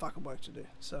a lot of fucking work to do.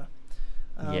 So,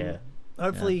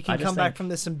 Hopefully, Yeah. you can I just come back think- from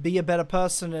this and be a better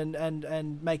person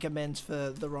and make amends for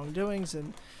the wrongdoings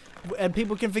and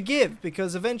people can forgive,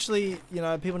 because eventually,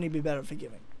 people need to be better at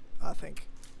forgiving, I think.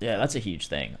 Yeah, that's a huge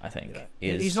thing, I think.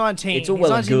 He's 19. It's all he's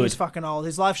well 19 and good. He's fucking old.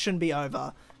 His life shouldn't be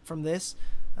over from this,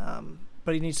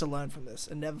 but he needs to learn from this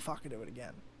and never fucking do it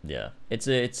again. Yeah, it's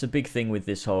a big thing with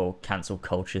this whole cancel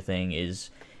culture thing.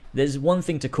 Is there's one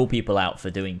thing to call people out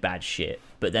for doing bad shit,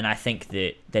 but then I think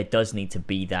that there does need to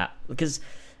be that, because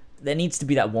there needs to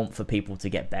be that want for people to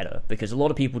get better, because a lot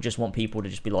of people just want people to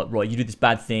just be like, right, you do this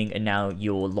bad thing and now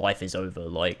your life is over.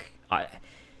 Like,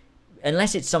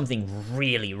 unless it's something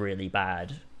really, really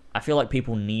bad, I feel like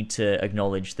people need to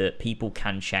acknowledge that people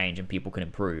can change and people can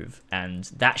improve, and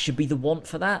that should be the want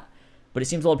for that. But it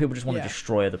seems a lot of people just want to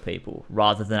destroy other people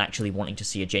rather than actually wanting to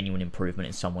see a genuine improvement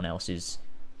in someone else's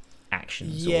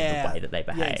actions or the way that they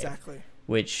behave. Yeah, exactly.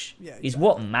 Which is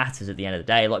what matters at the end of the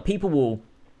day. Like, people will,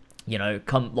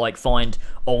 come, like, find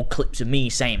old clips of me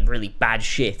saying really bad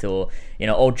shit, or,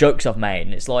 old jokes I've made,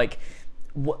 and it's like,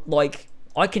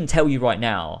 I can tell you right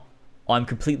now, I'm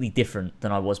completely different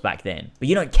than I was back then. But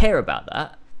you don't care about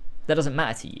that. That doesn't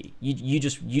matter to you. You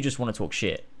just want to talk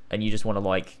shit, and you just want to,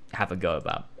 like, have a go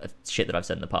about shit that I've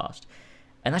said in the past.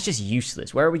 And that's just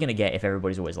useless. Where are we going to get if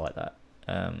everybody's always like that?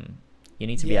 You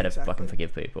need to be able to fucking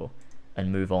forgive people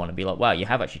and move on and be like, wow, you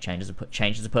have actually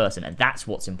changed as a person, and that's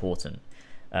what's important.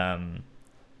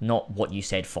 Not what you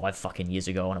said 5 fucking years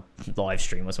ago on a live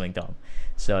stream or something dumb.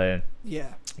 So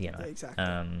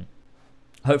exactly.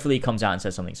 Hopefully he comes out and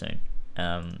says something soon,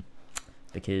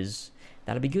 because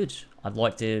that'd be good. I'd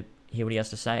like to hear what he has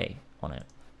to say on it,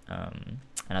 and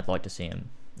I'd like to see him,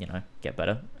 get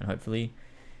better, and hopefully,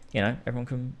 everyone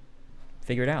can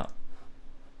figure it out.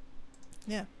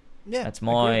 Yeah. That's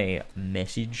my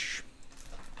message.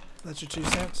 That's your 2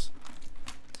 cents.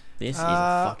 This is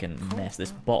a fucking mess.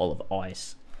 This bottle of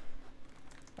ice.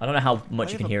 I don't know how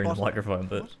much you can hear in the microphone,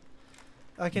 but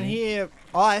I can hear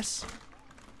ice.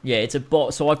 yeah, it's a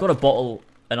bottle. So I've got a bottle,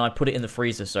 and I put it in the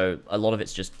freezer, so a lot of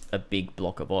it's just a big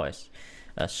block of ice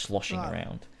sloshing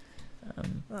around.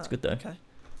 It's good though. Okay.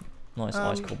 Nice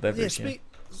ice cold beverage.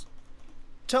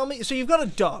 Tell me, so you've got a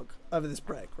dog over this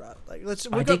break, right? Like, let's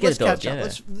I did get a dog, catch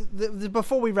up. yeah.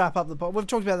 Before we wrap up the pod, we've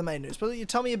talked about the main news, but you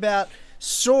tell me about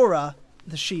Sora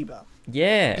the Shiba.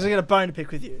 Yeah. Because I got a bone to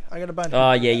pick with you. I got a bone to pick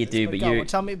Oh with yeah, you you about do, this, but go you. on,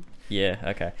 tell me. Yeah.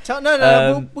 Okay.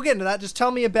 No, we'll get into that. Just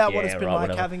tell me about what it's been right, like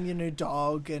whatever. having your new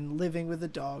dog and living with the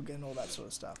dog and all that sort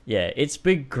of stuff. Yeah, it's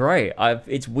been great.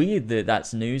 It's weird that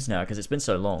that's news now because it's been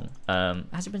so long.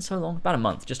 Has it been so long? About a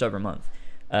month, just over a month.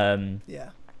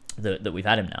 Yeah. That we've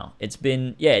had him now. It's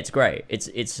been, it's great.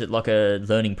 It's like a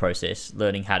learning process,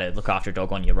 learning how to look after a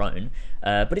dog on your own.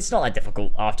 But it's not that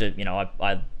difficult. After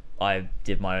I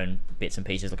did my own bits and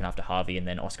pieces looking after Harvey and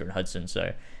then Oscar and Hudson.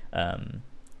 So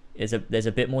there's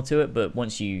a bit more to it, but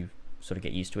once you sort of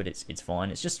get used to it, it's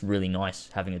fine. It's just really nice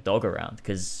having a dog around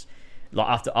because like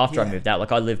after I moved out,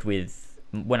 like I lived with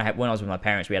when I was with my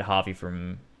parents, we had Harvey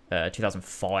from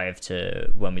 2005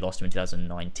 to when we lost him in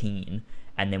 2019,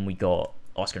 and then we got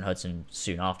Oscar and Hudson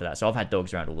soon after that. So I've had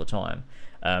dogs around all the time.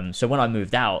 So when I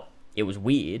moved out, it was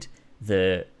weird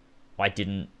that I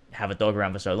didn't have a dog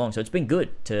around for so long. So it's been good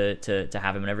to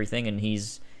have him and everything. And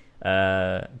he's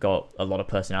got a lot of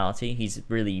personality. He's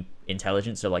really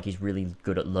intelligent. So like he's really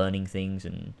good at learning things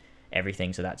and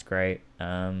everything. So that's great.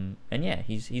 And yeah,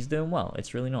 he's doing well.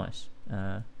 It's really nice.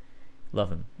 Love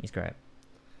him. He's great.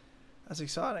 That's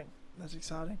exciting.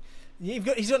 Yeah,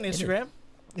 he's got an Instagram.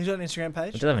 He's got an Instagram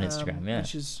page. He does have an Instagram, yeah.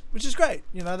 Which is great.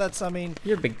 That's, I mean,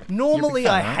 You're a big. normally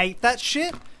you're a big fan, I right? hate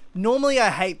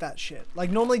that shit.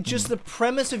 Like normally just the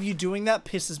premise of you doing that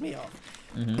pisses me off.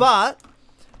 Mm-hmm. But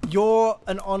you're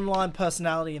an online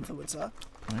personality influencer.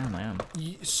 I am.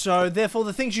 So therefore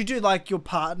the things you do, like your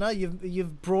partner,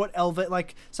 you've brought Elva,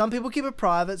 like some people keep it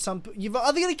private, you've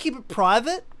either got to keep it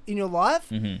private in your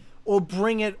life or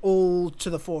bring it all to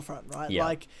the forefront, right? Yeah.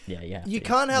 Like Yeah. you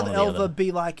can't have One or the Elva other.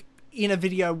 be like in a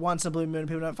video once in a blue moon and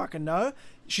people don't fucking know.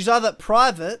 She's either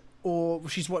private or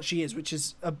she's what she is, which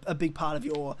is a big part of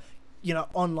your,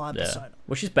 online persona.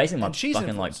 Well, she's basically my And she's an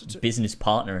fucking like influencer too. business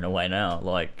partner in a way now.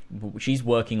 Like she's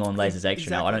working on Lasers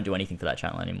Extra now. I Exactly. don't do anything for that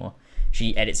channel anymore.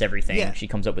 She edits everything. Yeah. She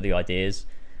comes up with the ideas.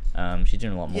 She's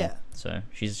doing a lot more. Yeah. So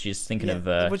she's thinking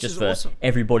Yeah, of which just is for awesome.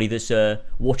 everybody that's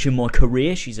watching my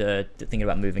career. She's thinking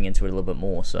about moving into it a little bit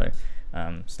more. So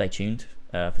stay tuned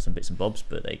for some bits and bobs.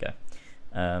 But there you go.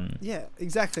 Yeah,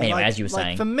 exactly. Anyway, like, as you were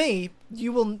saying. for me,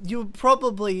 you'll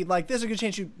probably like. There's a good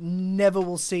chance you never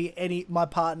will see my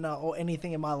partner or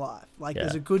anything in my life. Like, Yeah.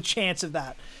 there's a good chance of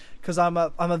that because I'm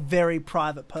a very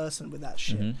private person with that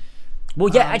shit.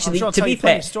 Well, yeah, I'm actually, sure I'll to tell be you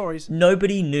plenty fair, of stories.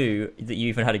 nobody knew that you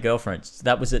even had a girlfriend. So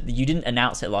that was it. You didn't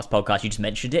announce it last podcast. You just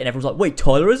mentioned it, and everyone was like, "Wait,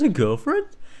 Tyler has a girlfriend?"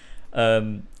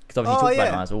 Because obviously you talked about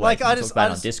it as always. Like, You talked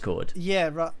about it on Discord. Yeah,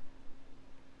 right.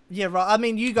 Yeah, right. I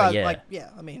mean, you guys, yeah.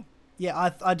 I mean,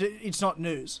 yeah, I do. It's not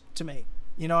news to me.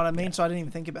 You know what I mean? Yeah. So I didn't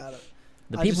even think about it.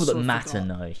 The people that matter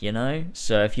know, you know.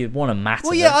 So if you want to matter,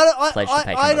 well, yeah,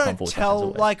 I don't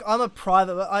tell. Like, I'm a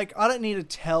private. Like, I don't need to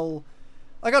tell.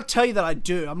 Like, I'll tell you that I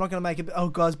do. I'm not gonna make it. Oh,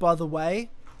 guys, by the way,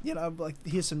 you know, like,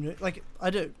 here's some news. Like, I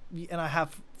do, and I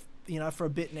have, you know, for a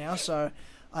bit now. So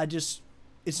I just,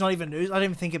 it's not even news. I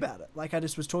didn't even think about it. Like, I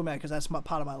just was talking about it because that's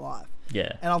part of my life.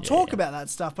 Yeah. And I'll talk about that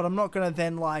stuff, but I'm not gonna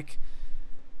then, like,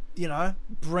 you know,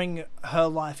 bring her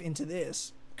life into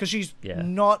this because she's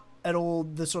not at all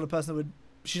the sort of person that would.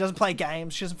 She doesn't play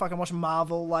games. She doesn't fucking watch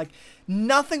Marvel. Like,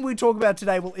 nothing we talk about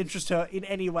today will interest her in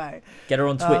any way. Get her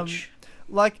on Twitch.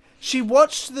 Like, she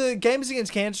watched the Gamers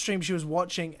Against Cancer stream she was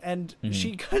watching, and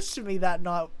she goes to me that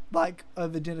night, like,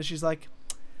 over dinner. She's like,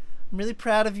 I'm really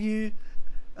proud of you.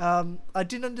 I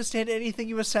didn't understand anything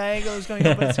you were saying or was going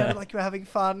on, but it sounded like you were having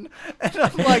fun. And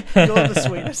I'm like, you're the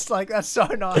sweetest. Like, that's so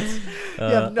nice. You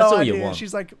have no idea.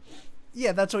 She's like,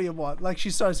 yeah, that's all you want. Like,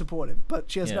 she's so supportive, but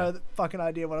she has no fucking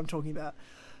idea what I'm talking about.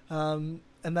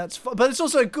 And that's but it's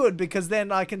also good because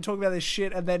then I can talk about this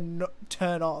shit and then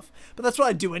turn off. But that's what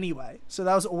I do anyway. So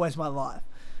that was always my life.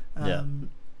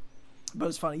 But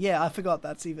it's funny. Yeah, I forgot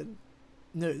that's even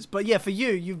news. But yeah, for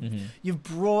you, you've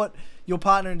brought your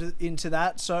partner into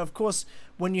that. So of course,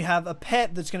 when you have a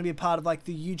pet that's going to be a part of like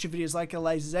the YouTube videos, like a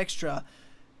Lasers Extra,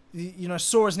 you know,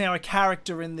 Saw is now a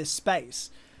character in this space.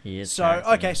 He is. So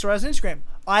okay, so as an Instagram,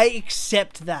 I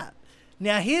accept that.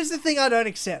 Now here's the thing I don't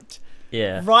accept.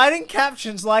 Yeah. Writing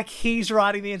captions like he's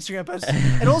writing the Instagram post.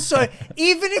 And also,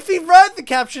 even if he wrote the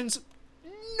captions,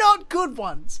 not good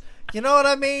ones. You know what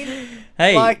I mean?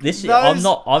 Hey, like I'm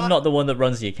not the one that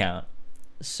runs the account.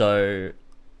 So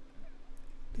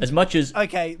as much as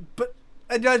okay, but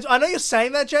I know you're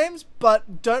saying that, James,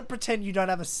 but don't pretend you don't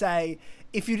have a say.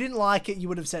 If you didn't like it, you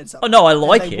would have said something. Oh no, I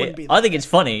like it. I think it's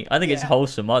funny. I think it's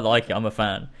wholesome. I like it. I'm a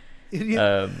fan. It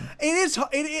is.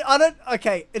 I don't.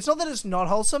 Okay, it's not that it's not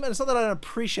wholesome, and it's not that I don't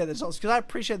appreciate that it's wholesome. Because I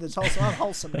appreciate that it's wholesome. I'm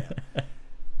wholesome now.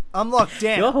 I'm locked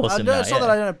down. You're wholesome now. It's not that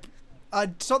I don't.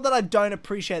 It's not that I don't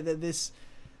appreciate that this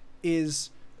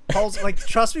is wholesome. Like,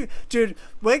 trust me, dude.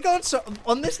 We're going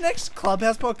on this next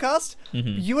Clubhouse podcast.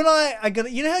 You and I are gonna.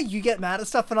 You know how you get mad at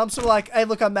stuff, and I'm sort of like, hey,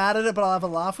 look, I'm mad at it, but I'll have a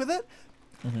laugh with it.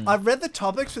 I've read the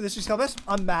topics for this week's Clubhouse.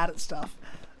 I'm mad at stuff.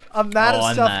 I'm mad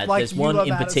at stuff mad. like There's you one are in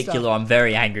mad particular I'm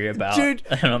very angry about. Dude,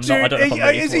 and I don't know if I'm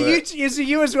ready for it. Is it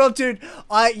you as well, dude?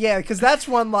 Because that's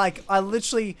one, like, I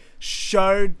literally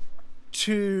showed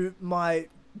to my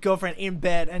girlfriend in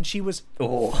bed and she was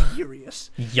furious.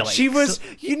 Yikes. She was,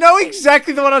 you know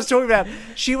exactly the one I was talking about.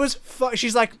 She was,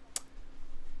 she's like,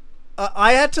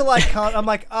 I had to like, I'm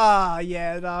like,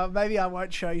 no, maybe I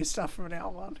won't show you stuff from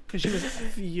now on because she was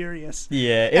furious.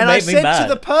 Yeah, it made me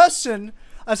mad.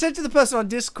 I said to the person on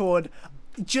Discord,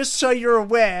 just so you're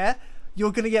aware,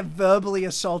 you're going to get verbally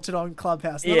assaulted on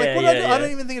Clubhouse. And they're like, I don't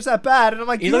even think it's that bad. And I'm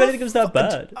like, you don't think it was that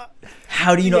bad?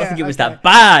 How do you not think it was that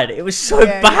bad? It was so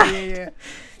bad.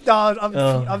 No,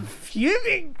 I'm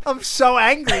fuming. I'm so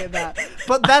angry at that.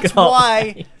 But that's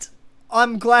why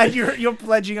I'm glad you're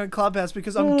pledging on Clubhouse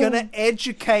because I'm going to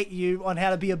educate you on how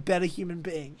to be a better human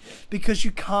being because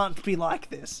you can't be like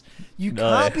this. You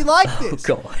can't be like this.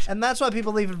 Oh, God. And that's why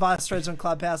people leave advice threads on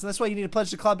Clubhouse. And that's why you need to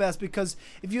pledge to Clubhouse because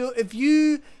if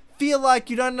you feel like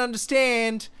you don't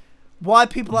understand why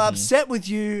people are upset with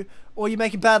you or you're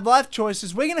making bad life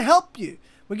choices, we're going to help you.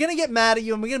 We're going to get mad at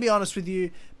you and we're going to be honest with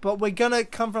you, but we're going to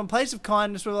come from a place of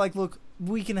kindness where we're like, look,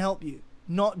 we can help you.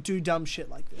 Not do dumb shit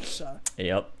like this. So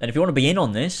yep. And if you want to be in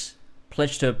on this,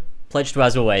 pledge to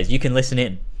as always. You can listen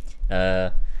in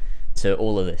to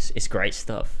all of this. It's great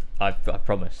stuff. I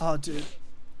promise. Oh, dude,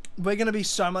 we're gonna be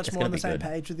so much more on the same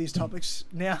page with these topics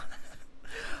now.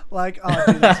 Like,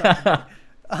 dude,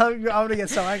 I'm gonna get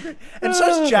so angry, and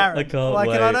so's Jared. I can't wait.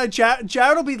 And I know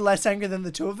Jared will be less angry than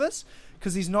the two of us.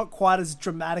 Because he's not quite as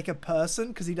dramatic a person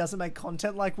because he doesn't make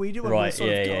content like we do and we'll sort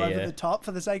of go over the top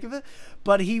for the sake of it.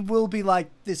 But he will be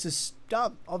like, this is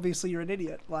dumb. Obviously, you're an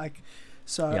idiot. Like,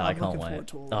 so I'm I can't wait.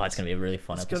 To all this. It's going to be a really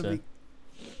fun episode.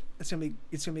 It's gonna be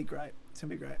great. It's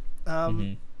going to be great.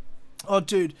 Oh,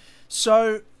 dude.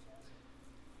 So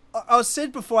I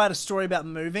said before I had a story about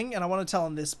moving and I want to tell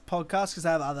on this podcast because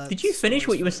I have other... Did you finish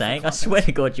what you were saying? I swear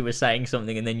to God you were saying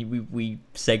something and then we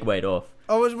segued off.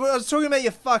 I was talking about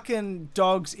your fucking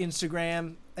dog's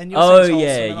Instagram and you're Oh saying it's wholesome,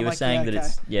 yeah, and I'm you were like, saying that okay.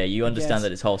 it's you understand guess.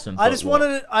 that it's wholesome. I but just what?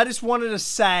 wanted to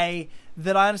say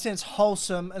that I understand it's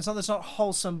wholesome, and it's not that it's not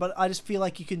wholesome, but I just feel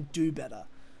like you can do better.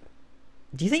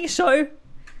 Do you think so?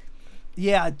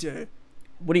 Yeah, I do.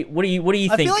 What do you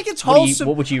think? I feel like it's wholesome.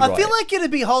 What would you write? I feel like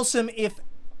it'd be wholesome if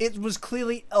it was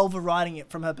clearly Elva writing it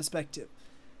from her perspective,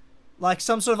 like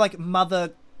some sort of like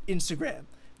mother Instagram.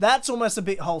 That's almost a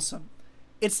bit wholesome.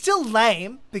 It's still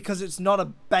lame because it's not a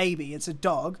baby; it's a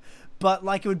dog. But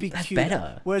like it would be cute.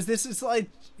 Better. Whereas this is like,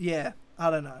 yeah, I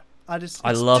don't know. I it's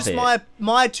love just it.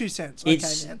 My 2 cents.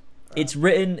 Okay, man. It's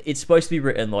written. It's supposed to be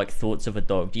written like thoughts of a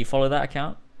dog. Do you follow that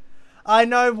account? I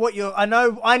know what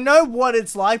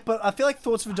it's like, but I feel like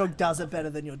Thoughts of a Dog does it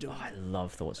better than you're doing. I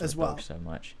love thoughts of As a well. dog so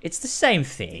much. It's the same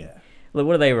thing. Yeah. Look,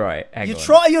 what do they write? Hang You're on.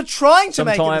 trying to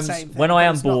make it the Sometimes same thing. when I but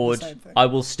am it's not the bored, same thing. I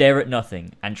will stare at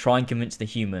nothing and try and convince the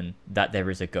human that there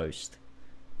is a ghost.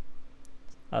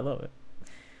 I love it.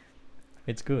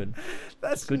 It's good.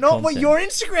 That's good not what content. your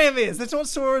Instagram is. That's not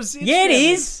Sora's Instagram. Yeah, it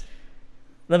is.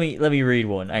 Let me read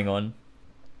one. Hang on.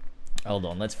 Hold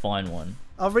on. Let's find one.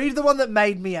 I'll read the one that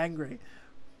made me angry.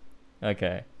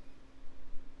 Okay.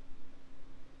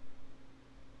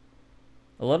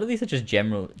 A lot of these are just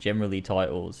generally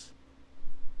titles.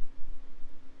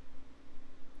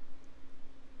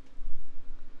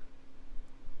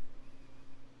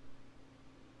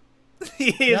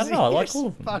 Yeah, no, I like all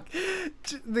of them. Fuck.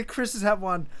 The Chris's have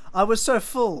one. I was so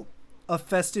full of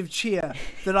festive cheer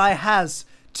that I has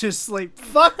to sleep.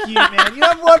 Fuck you, man. You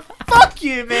know what? Fuck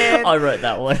you, man. I wrote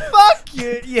that one. Fuck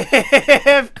you.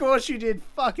 Yeah, of course you did.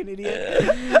 Fucking idiot.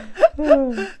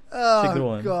 It's Oh, a good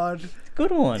one. God.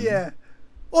 Good one. Yeah.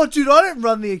 Oh, dude, I didn't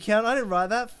run the account. I didn't write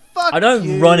that. Fuck I don't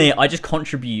you. run it. I just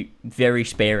contribute very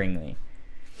sparingly.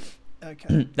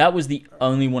 Okay. That was the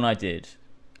only one I did.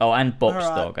 Oh, and Box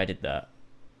Alright. Dog. I did that.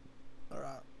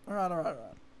 Alright.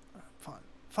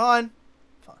 Fine.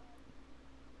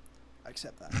 I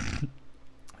accept that.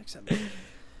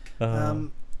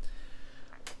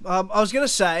 I was going to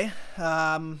say,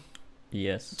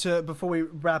 Yes. before we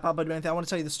wrap up, I want to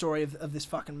tell you the story of this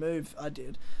fucking move I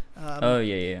did. Oh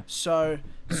yeah. So,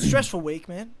 stressful week,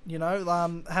 man. You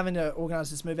know, having to organise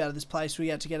this move out of this place. We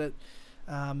had to get it.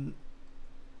 Our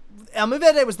move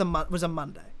out day was a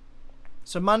Monday.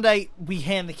 So Monday we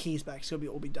hand the keys back. It's gonna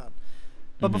all be done.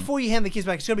 But before you hand the keys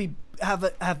back, it's gonna be have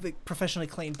it professionally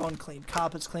cleaned, bond cleaned,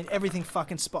 carpets cleaned, everything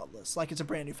fucking spotless, like it's a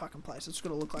brand new fucking place. It's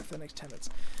gonna look like for the next 10 minutes.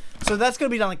 So that's gonna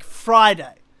be done like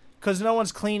Friday, because no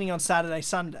one's cleaning on Saturday,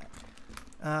 Sunday.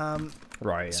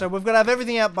 Right. Yeah. So we've got to have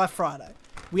everything out by Friday.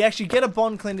 We actually get a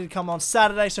bond cleaner to come on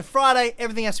Saturday. So Friday,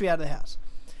 everything has to be out of the house.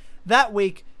 That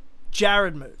week,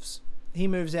 Jared moves. He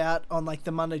moves out on like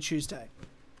the Monday, Tuesday.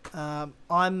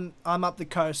 I'm up the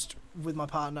coast with my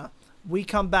partner. We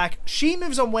come back. She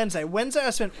moves on Wednesday. Wednesday,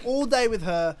 I spent all day with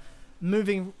her,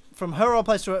 moving from her old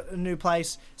place to a new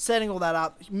place, setting all that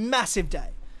up. Massive day.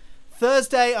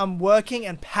 Thursday, I'm working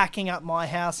and packing up my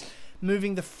house,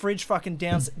 moving the fridge fucking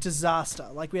down. Disaster.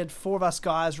 Like, we had 4 of us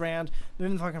guys round,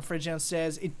 moving the fucking fridge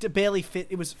downstairs. It barely fit.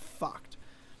 It was fucked.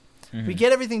 We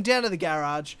get everything down to the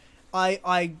garage.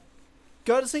 I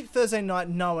go to sleep Thursday night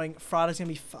knowing Friday's going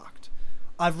to be fucked.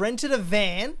 I've rented a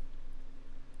van,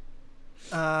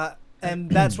 and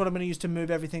that's what I'm going to use to move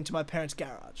everything to my parents'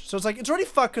 garage. So it's like, it's already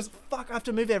fucked because, I have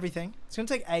to move everything. It's going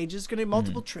to take ages. It's going to be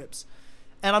multiple trips.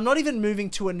 And I'm not even moving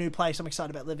to a new place I'm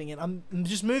excited about living in. I'm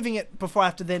just moving it before I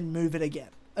have to then move it again.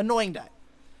 Annoying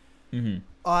day.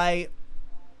 I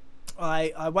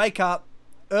wake up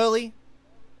early.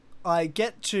 I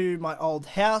get to my old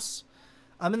house.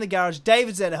 I'm in the garage.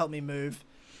 David's there to help me move.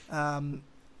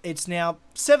 It's now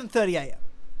 7:30 a.m.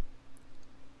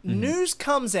 News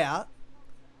comes out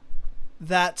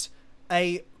that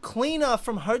a cleaner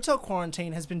from hotel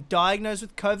quarantine has been diagnosed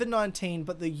with COVID-19,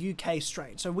 but the UK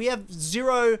strain. So we have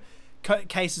 0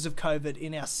 cases of COVID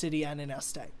in our city and in our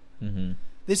state.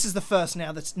 This is the first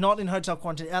now that's not in hotel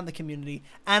quarantine, out in the community,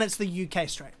 and it's the UK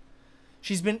strain.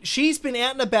 She's been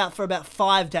out and about for about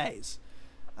 5 days,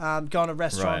 going to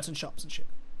restaurants and shops and shit.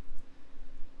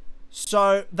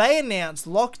 So they announced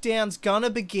lockdown's gonna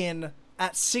begin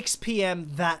at 6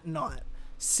 p.m. that night.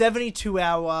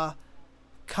 72-hour,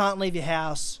 can't leave your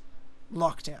house,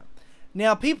 lockdown.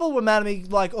 Now, people were mad at me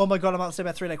like, oh my God, I'm upset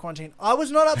about 3-day quarantine. I was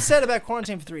not upset about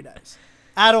quarantine for 3 days.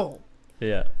 At all.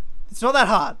 Yeah. It's not that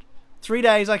hard. 3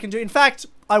 days I can do. In fact,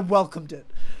 I welcomed it.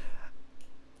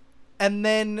 And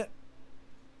then,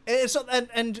 it's not,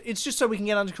 and it's just so we can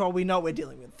get under control. We know what we're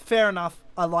dealing with. Fair enough.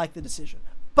 I like the decision.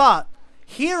 But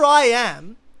here I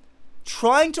am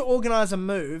trying to organize a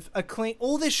move, clean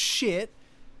all this shit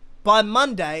by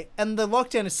Monday, and the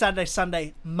lockdown is Saturday,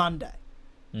 Sunday, Monday.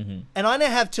 And I now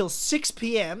have till 6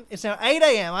 p.m. It's now 8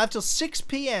 a.m. I have till 6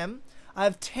 p.m. I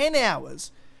have 10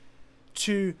 hours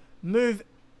to move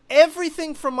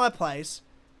everything from my place,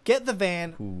 get the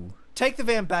van, take the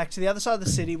van back to the other side of the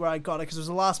city where I got it because it was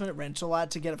a last minute rental. I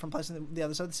had to get it from a place in the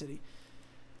other side of the city.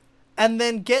 And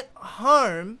then get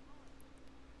home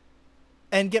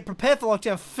and get prepared for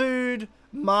lockdown. Food,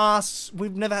 masks.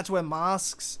 We've never had to wear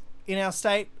masks in our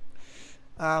state.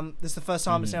 This is the first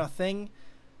time it's now a thing.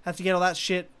 Have to get all that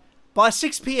shit by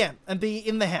 6 p.m. and be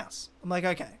in the house. I'm like,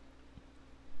 okay.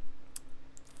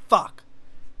 Fuck.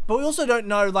 But we also don't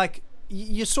know, like,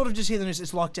 you sort of just hear the news,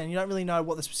 it's lockdown. You don't really know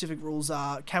what the specific rules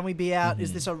are. Can we be out?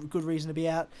 Is this a good reason to be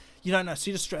out? You don't know, so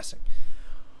you're just stressing.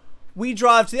 We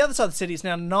drive to the other side of the city. It's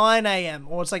now 9 a.m.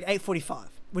 or it's like 8:45,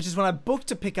 which is when I booked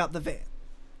to pick up the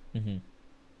van.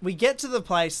 We get to the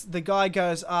place. The guy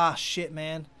goes, shit,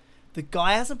 man. The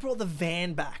guy hasn't brought the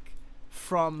van back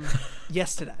from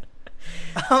yesterday.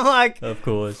 I'm like, of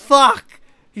course. Fuck.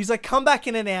 He's like, come back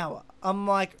in an hour. I'm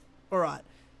like, all right.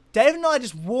 David and I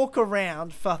just walk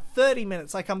around for 30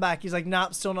 minutes. I come back. He's like, nah,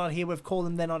 still not here. We've called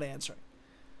them. They're not answering.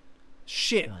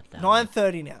 Shit.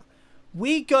 9:30 now.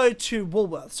 We go to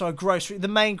Woolworths, so the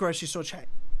main grocery store chain.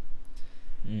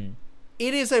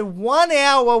 It is a 1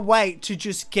 hour wait to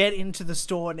just get into the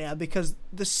store now because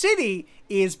the city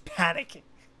is panicking.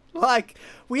 Like,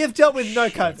 we have dealt with no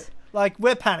COVID. Like,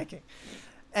 we're panicking.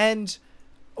 And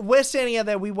we're standing out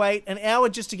there. We wait an hour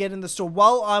just to get in the store.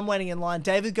 While I'm waiting in line,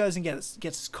 David goes and gets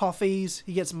his coffees.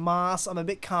 He gets masks. I'm a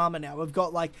bit calmer now. We've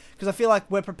got, like, because I feel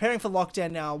like we're preparing for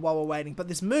lockdown now while we're waiting. But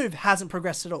this move hasn't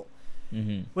progressed at all.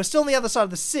 We're still on the other side of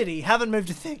the city. Haven't moved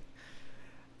a thing.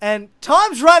 And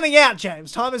time's running out,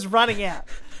 James. Time is running out.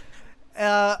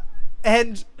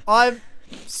 And I'm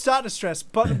starting to stress.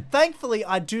 But thankfully,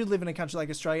 I do live in a country like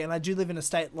Australia. And I do live in a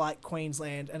state like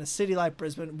Queensland and a city like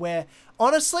Brisbane where,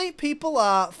 honestly, people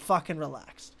are fucking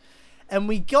relaxed. And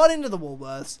we got into the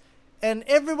Woolworths. And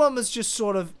everyone was just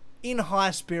sort of in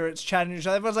high spirits, chatting to each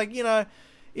other. Everyone's like, you know,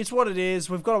 it's what it is.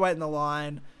 We've got to wait in the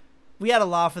line. We had a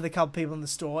laugh with a couple people in the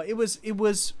store. It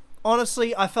was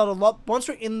honestly, I felt a lot, once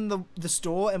we're in the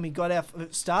store and we got our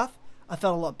stuff, I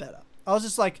felt a lot better. I was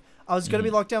just like, I was going to be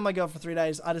locked down with my girl for 3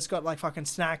 days. I just got like fucking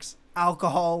snacks,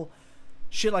 alcohol,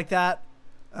 shit like that.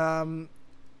 And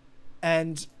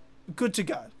good to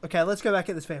go. Okay, let's go back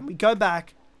at this van. We go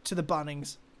back to the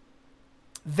Bunnings.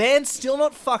 Van's still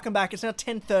not fucking back. It's now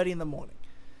 10:30 in the morning.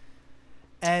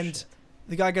 And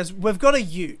the guy goes, we've got a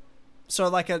ute. So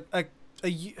like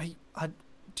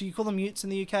do you call them utes in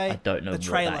the UK? I don't know a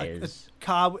trailer, what that is.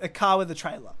 A car with a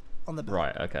trailer on the back.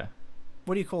 Right, okay.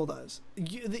 What do you call those?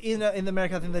 In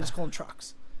America, I think they just call them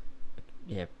trucks.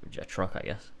 Yeah, a truck, I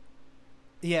guess.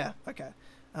 Yeah, okay.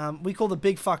 We call the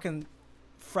big fucking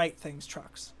freight things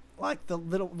trucks. Like the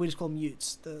little, we just call them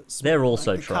utes. They're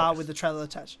also the trucks. Car with the trailer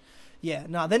attached. Yeah,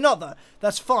 no, they're not though.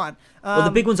 That's fine. Well,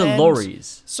 the big ones are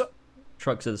lorries. So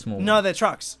trucks are the small ones. No, they're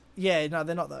trucks. Yeah, no,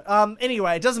 they're not though.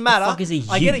 Anyway, it doesn't matter. The fuck is a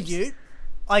ute?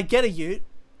 I get a ute.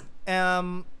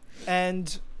 And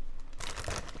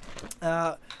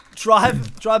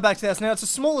drive back to the house. Now it's a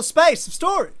smaller space of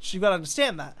storage. You've got to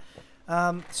understand that.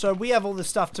 So we have all this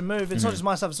stuff to move. It's not just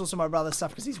my stuff. It's also my brother's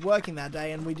stuff because he's working that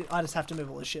day, and I just have to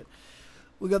move all this shit.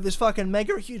 We got this fucking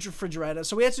mega huge refrigerator.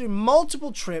 So we had to do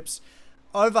multiple trips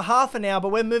over half an hour, but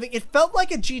we're moving. It felt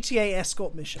like a GTA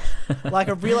escort mission, like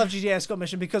a real life GTA escort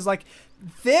mission, because like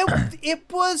it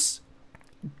was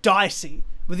dicey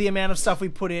with the amount of stuff we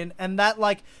put in, and that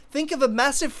like think of a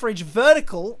massive fridge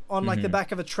vertical on like the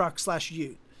back of a truck /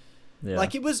 ute. Yeah.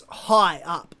 Like it was high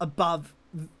up above,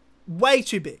 way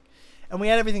too big. And we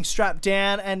had everything strapped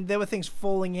down, and there were things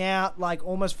falling out, like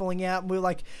almost falling out. And we were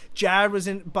like, Jared was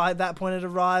in by that point, had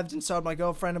arrived, and so had my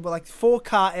girlfriend, and we're like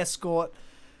 4-car escort.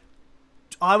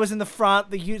 I was in the front,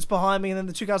 the ute's behind me, and then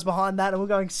the 2 cars behind that, and we're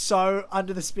going so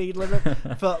under the speed limit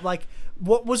for like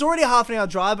what was already a half an hour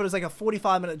drive, but it was like a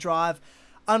 45-minute drive,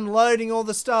 unloading all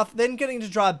the stuff, then getting to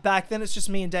drive back. Then it's just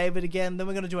me and David again. Then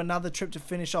we're going to do another trip to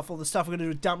finish off all the stuff. We're going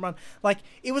to do a dump run. Like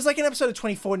it was like an episode of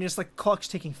 24, and you're just like clock's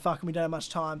ticking, fuck, and we don't have much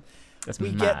time.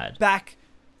 We get back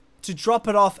to drop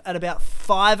it off at about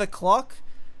 5 o'clock.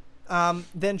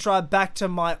 Then drive back to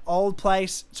my old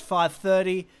place. It's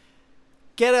 5:30.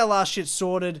 Get our last shit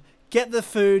sorted. Get the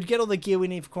food. Get all the gear we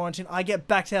need for quarantine. I get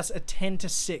back to house at 10 to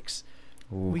 6.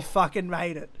 Ooh. We fucking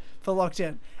made it for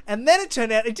lockdown. And then it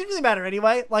turned out it didn't really matter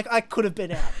anyway. Like I could have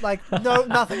been out. Like no,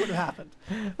 nothing would have happened.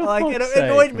 Like it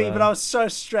annoyed me, but I was so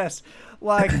stressed.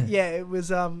 Like yeah, it was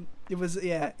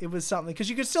something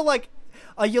because you could still like.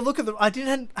 You look at I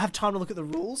didn't have time to look at the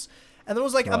rules, and there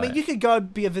was like, right. I mean, you could go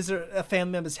be a visitor at a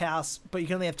family member's house, but you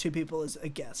can only have 2 people as a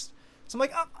guest. So I'm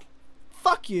like,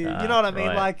 fuck you. You know what I mean?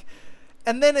 Right. Like,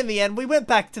 and then in the end, we went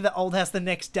back to the old house the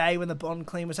next day when the bond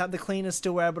clean was happening. The cleaners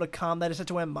still were able to come. They just had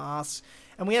to wear masks.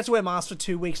 And we had to wear masks for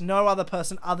 2 weeks. No other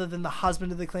person other than the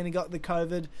husband of the cleaner got the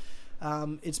COVID.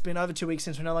 It's been over 2 weeks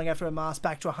since we no longer have to wear masks.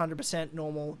 Back to 100%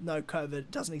 normal. No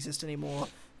COVID. Doesn't exist anymore.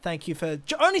 Thank you for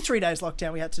only 3 days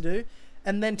lockdown we had to do.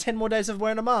 And then 10 more days of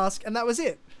wearing a mask. And that was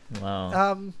it.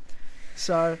 Wow.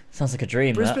 So Sounds like a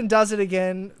dream. Brisbane does it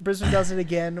again.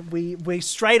 We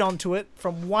straight onto it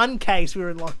from one case. We were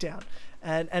in lockdown.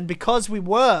 And because we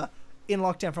were in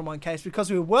lockdown from one case,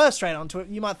 because we were straight onto it,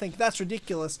 you might think that's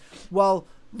ridiculous. Well,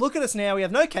 look at us now. We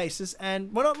have no cases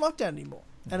and we're not in lockdown anymore.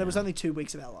 And it was only 2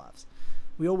 weeks of our lives.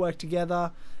 We all worked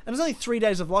together. And it was only 3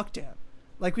 days of lockdown.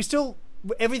 Like,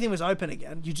 everything was open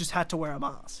again. You just had to wear a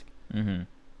mask. Mm-hmm.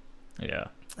 Yeah.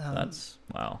 That's,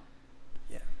 wow.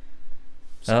 Yeah.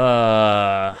 So,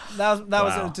 that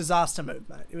was a disaster move,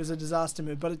 mate. It was a disaster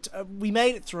move. But we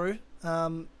made it through.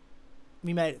 But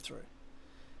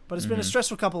it's been a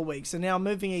stressful couple of weeks. And now I'm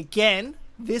moving again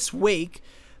this week.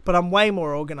 But I'm way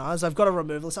more organised. I've got a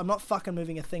removal list. I'm not fucking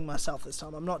moving a thing myself this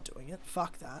time. I'm not doing it.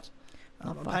 Fuck that.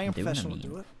 I'm paying a professional to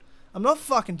do it. I'm not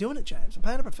fucking doing it, James. I'm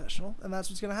paying a professional, and that's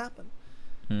what's going to happen.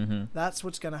 Mm-hmm. That's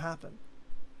what's going to happen.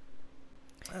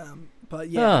 But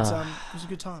yeah, it was a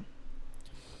good time.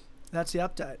 That's the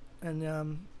update.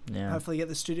 And hopefully get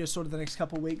the studio sorted the next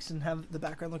couple of weeks and have the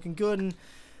background looking good. And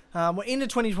we're into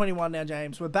 2021 now,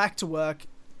 James. We're back to work.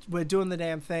 We're doing the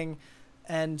damn thing.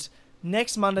 And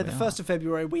next Monday, the 1st of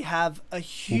February, we have a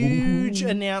huge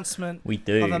announcement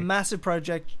of a massive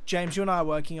project James, you and I are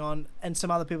working on, and some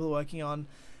other people are working on.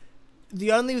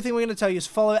 The only thing we're going to tell you is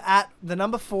follow at the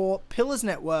number 4 Pillars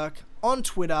Network on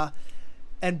Twitter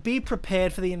and be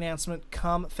prepared for the announcement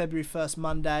come February 1st,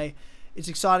 Monday. It's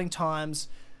exciting times.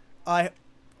 I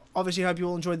obviously hope you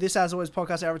all enjoyed this, as always,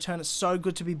 podcast, our return. It's so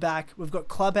good to be back. We've got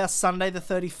Clubhouse Sunday the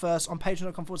 31st on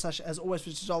patreon.com/, as always, for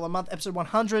 $1 a month, episode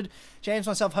 100. James,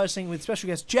 myself hosting with special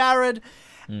guest Jared.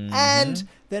 Mm-hmm. And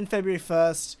then February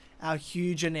 1st, our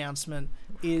huge announcement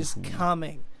is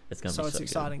coming. It's going to so be it's so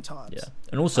exciting good. times. Yeah.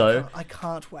 And also, I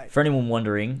can't wait. For anyone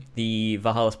wondering, the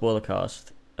Valhalla spoiler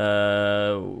cast,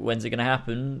 when's it going to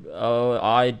happen? Oh,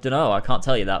 I don't know. I can't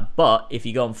tell you that. But if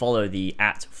you go and follow the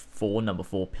number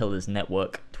 4 Pillars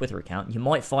Network Twitter account, you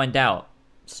might find out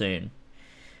soon.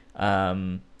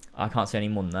 I can't say any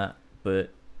more than that, but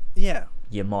yeah,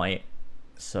 you might.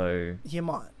 So you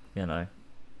might.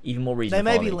 Even more reason they to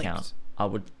may follow be the linked. account. I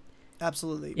would.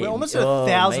 Absolutely. We're almost at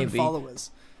 1,000 maybe.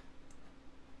 followers.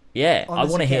 Yeah, I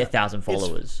want to hit 1,000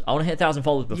 followers. I want to hit 1,000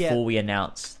 followers before we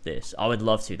announce this. I would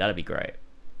love to. That'd be great.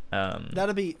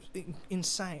 That'd be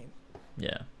insane.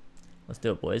 Yeah. Let's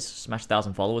do it, boys. Smash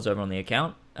 1,000 followers over on the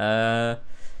account.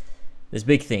 There's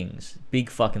big things. Big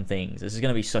fucking things. This is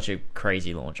going to be such a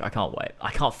crazy launch. I can't wait.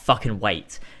 I can't fucking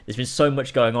wait. There's been so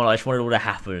much going on. I just want it all to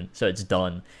happen so it's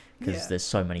done. Because there's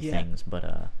so many things.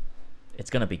 But it's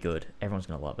going to be good. Everyone's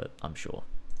going to love it, I'm sure.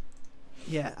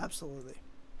 Yeah, absolutely.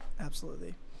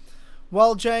 Absolutely.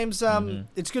 Well, James,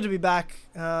 it's good to be back.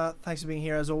 Thanks for being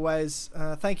here as always.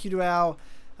 Thank you to our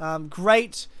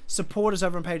great supporters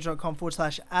over on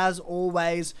patreon.com/ as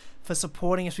always for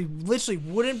supporting us. We literally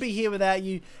wouldn't be here without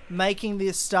you making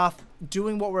this stuff,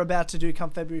 doing what we're about to do come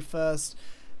February 1st.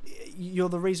 You're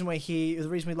the reason we're here. You're the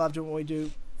reason we love doing what we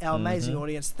do. Our amazing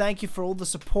audience. Thank you for all the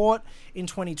support in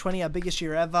 2020, our biggest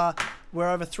year ever. We're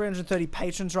over 330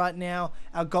 patrons right now.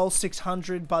 Our goal's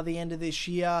 600 by the end of this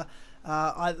year.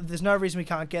 There's no reason we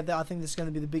can't get there. I think this is going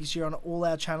to be the biggest year on all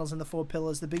our channels in the 4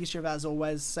 pillars. The biggest year of as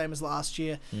always, same as last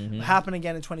year. Will happen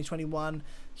again in 2021.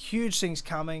 Huge things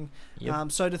coming.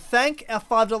 Yep. So to thank our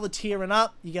 $5 tier and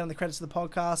up, you get on the credits of the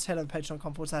podcast. Head over to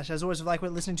patreon.com/ as always. If you like what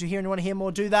you're listening to here and you want to hear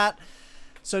more, do that.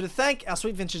 So to thank our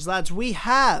sweet vintage lads, we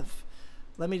have...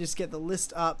 Let me just get the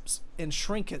list up and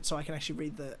shrink it so I can actually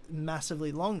read the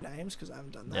massively long names because I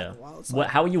haven't done that in a while.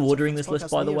 How are you ordering this list,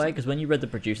 by the way? Because when you read the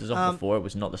producers off before, it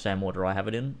was not the same order I have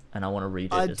it in, and I want to read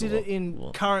it. I did it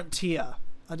in current tier.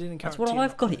 That's what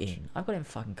I've got it in. I've got it in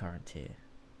fucking current tier.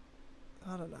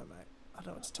 I don't know, mate. I don't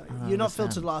know what to tell you. You're not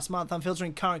filtered last month. I'm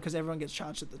filtering current because everyone gets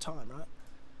charged at the time, right?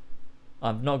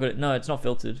 I've not got it. No, it's not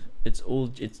filtered. It's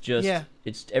just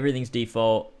it's everything's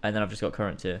default, and then I've just got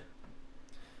current tier.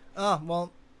 Oh,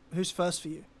 well, who's first for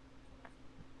you?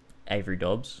 Avery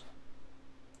Dobbs.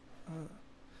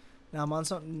 No, mine's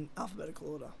not in alphabetical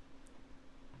order.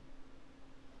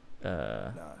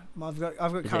 No, I've got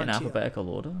current Is it in tier. alphabetical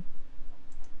order?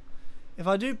 If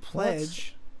I do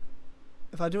pledge,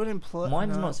 if I do it in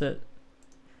mine's not set.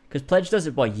 Because pledge does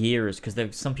it by years.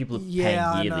 Because some people are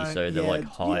paying yearly, so they're like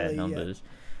higher numbers.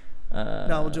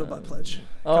 No, we'll do it by pledge.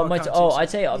 Oh, Can't I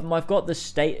tell you, I've got the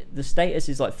status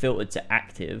is like filtered to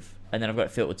active, and then I've got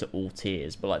it filtered to all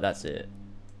tiers, but like that's it.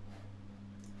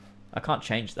 I can't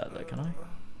change that though, can I?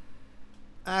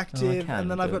 Active, and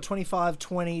then I've got 25,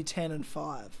 20, 10, and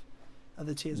 5 are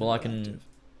the tiers. Well, I can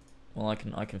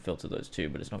filter those too,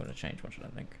 but it's not going to change much, I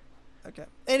don't think. Okay.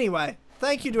 Anyway,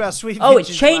 thank you to our sweet. Oh, it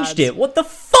changed it. What the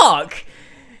fuck?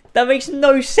 That makes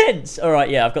no sense. All right,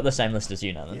 yeah, I've got the same list as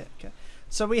you now then. Yeah. Okay.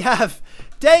 So we have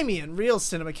Damien, Real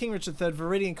Cinema, King Richard III,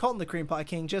 Viridian, Colton the Cream Pie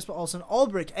King, Jesper Olsen,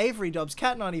 Olbrick, Avery Dobbs,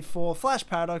 Cat94, Flash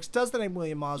Paradox, Does the Name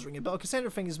William Mars Ring a Bell, Cassandra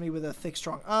Fingers Me with Her Thick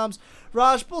Strong Arms,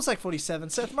 Raj,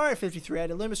 Bullsack47, Seth Murray 53,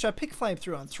 Illumistrap, Pick Flame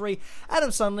 3 on 3,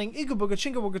 Adam Sunling, Igabooga,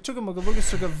 Chingabooga, Tugamuga, Luga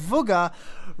Suga, Vuga,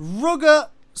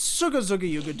 Ruga, Suga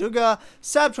Zuga Yuga Duga,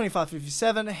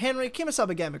 Sab2557, Henry,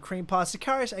 Kimasaba Gamer Cream Pie,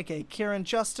 Sicarius aka Kieran,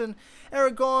 Justin,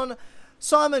 Aragon,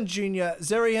 Simon Jr.,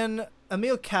 Zerian,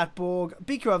 Emil Catborg,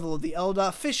 BQ Overlord the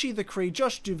Elder, Fishy the Cree,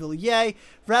 Josh Duvillier,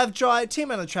 Ravdry,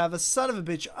 Team Anna Travis, Son of a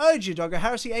Bitch, OG Dogger,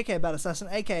 Harrisy aka Bad Assassin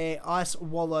aka Ice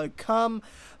Wallow Cum,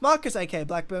 Marcus aka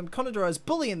Blackburn, Conadoro's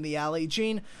Bully in the Alley,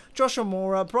 Gene, Joshua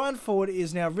Mora, Brian Ford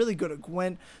is now really good at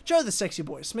Gwent, Joe the Sexy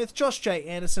Boy Smith, Josh J.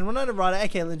 Anderson, Winona Ryder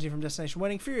aka Lindsay from Destination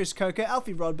Wedding, Furious Coco,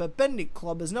 Alfie Rodber, Benedict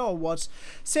Klobbers, Noah Watts,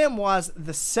 Sam Wise,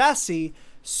 The Sassy,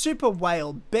 Super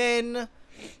Whale Ben.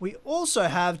 We also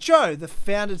have Joe, the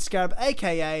Founded Scarab,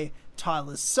 aka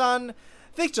Tyler's son,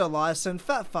 Victor Lyson,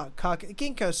 Fat Fuck Cuck,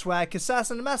 Ginkgo Swag,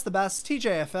 Assassin, Master Bass,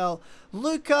 TJFL,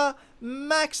 Luca,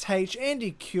 Max H,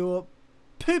 Andy Cure,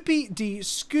 Poopy D,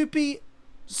 Scoopy,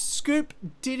 Scoop,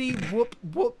 Diddy, Whoop,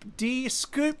 Whoop, D,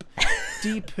 Scoop,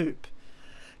 D, Poop.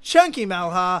 Chunky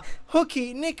Malhar,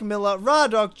 Hooky, Nick Miller,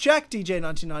 Radok, Jack DJ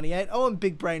 1998, Owen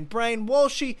Big Brain Brain,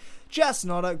 Walshy, Jas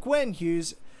Notter, Gwen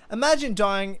Hughes, Imagine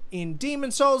Dying in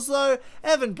Demon Souls though,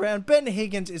 Evan Brown, Ben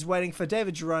Higgins is waiting for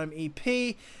David Jerome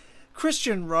EP,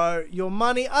 Christian Rowe, Your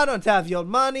Money, I Don't Have Your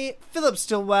Money, Philip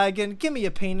Stillwagon, Gimme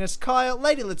Your Penis, Kyle,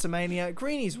 Lady Litzamania,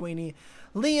 Greenie's Weenie,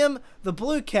 Liam, The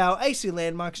Blue Cow, AC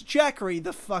Landmarks, Jackery,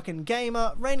 The Fucking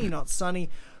Gamer, Rainy Not Sunny,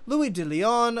 Louis De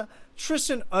Leon,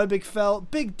 Tristan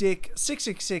Obigfell, Big Dick,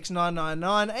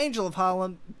 666999, Angel of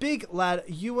Harlem, Big Lad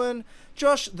Ewan,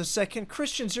 Josh the Second,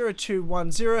 Christian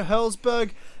 0210,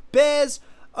 Hurlsberg, Bears,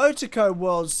 Otako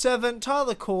World 7,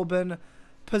 Tyler Corbin,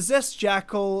 Possessed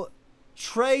Jackal,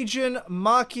 Trajan,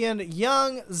 Markian,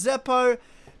 Young, Zeppo,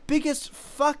 Biggest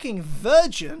Fucking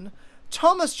Virgin,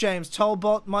 Thomas James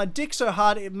Tolbot, My Dick So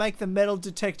Hard It Make the Metal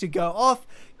Detector Go Off,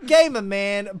 Gamer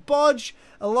Man, Bodge,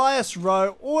 Elias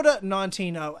Rowe, Order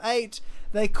 1908,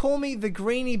 They Call Me the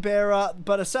Greenie Bearer,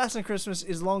 but Assassin Christmas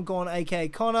is long gone, aka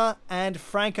Connor, and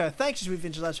Franco. Thanks to Sweet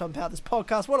Vintage Lads for helping out this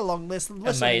podcast. What a long list.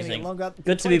 Amazing. Longer.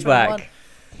 Good to be back.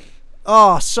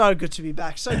 Oh, so good to be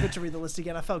back. So good to read the list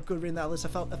again. I felt good reading that list. I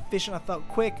felt efficient. I felt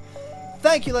quick.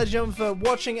 Thank you, ladies and gentlemen, for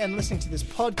watching and listening to this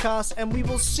podcast. And we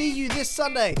will see you this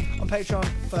Sunday on Patreon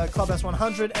for Clubhouse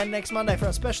 100 and next Monday for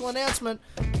our special announcement,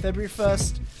 February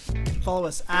 1st. Follow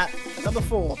us at number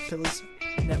 4 Pillars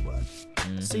Network.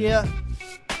 See ya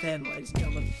then, ladies and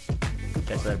gentlemen.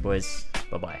 Catch you later, boys.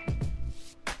 Bye-bye.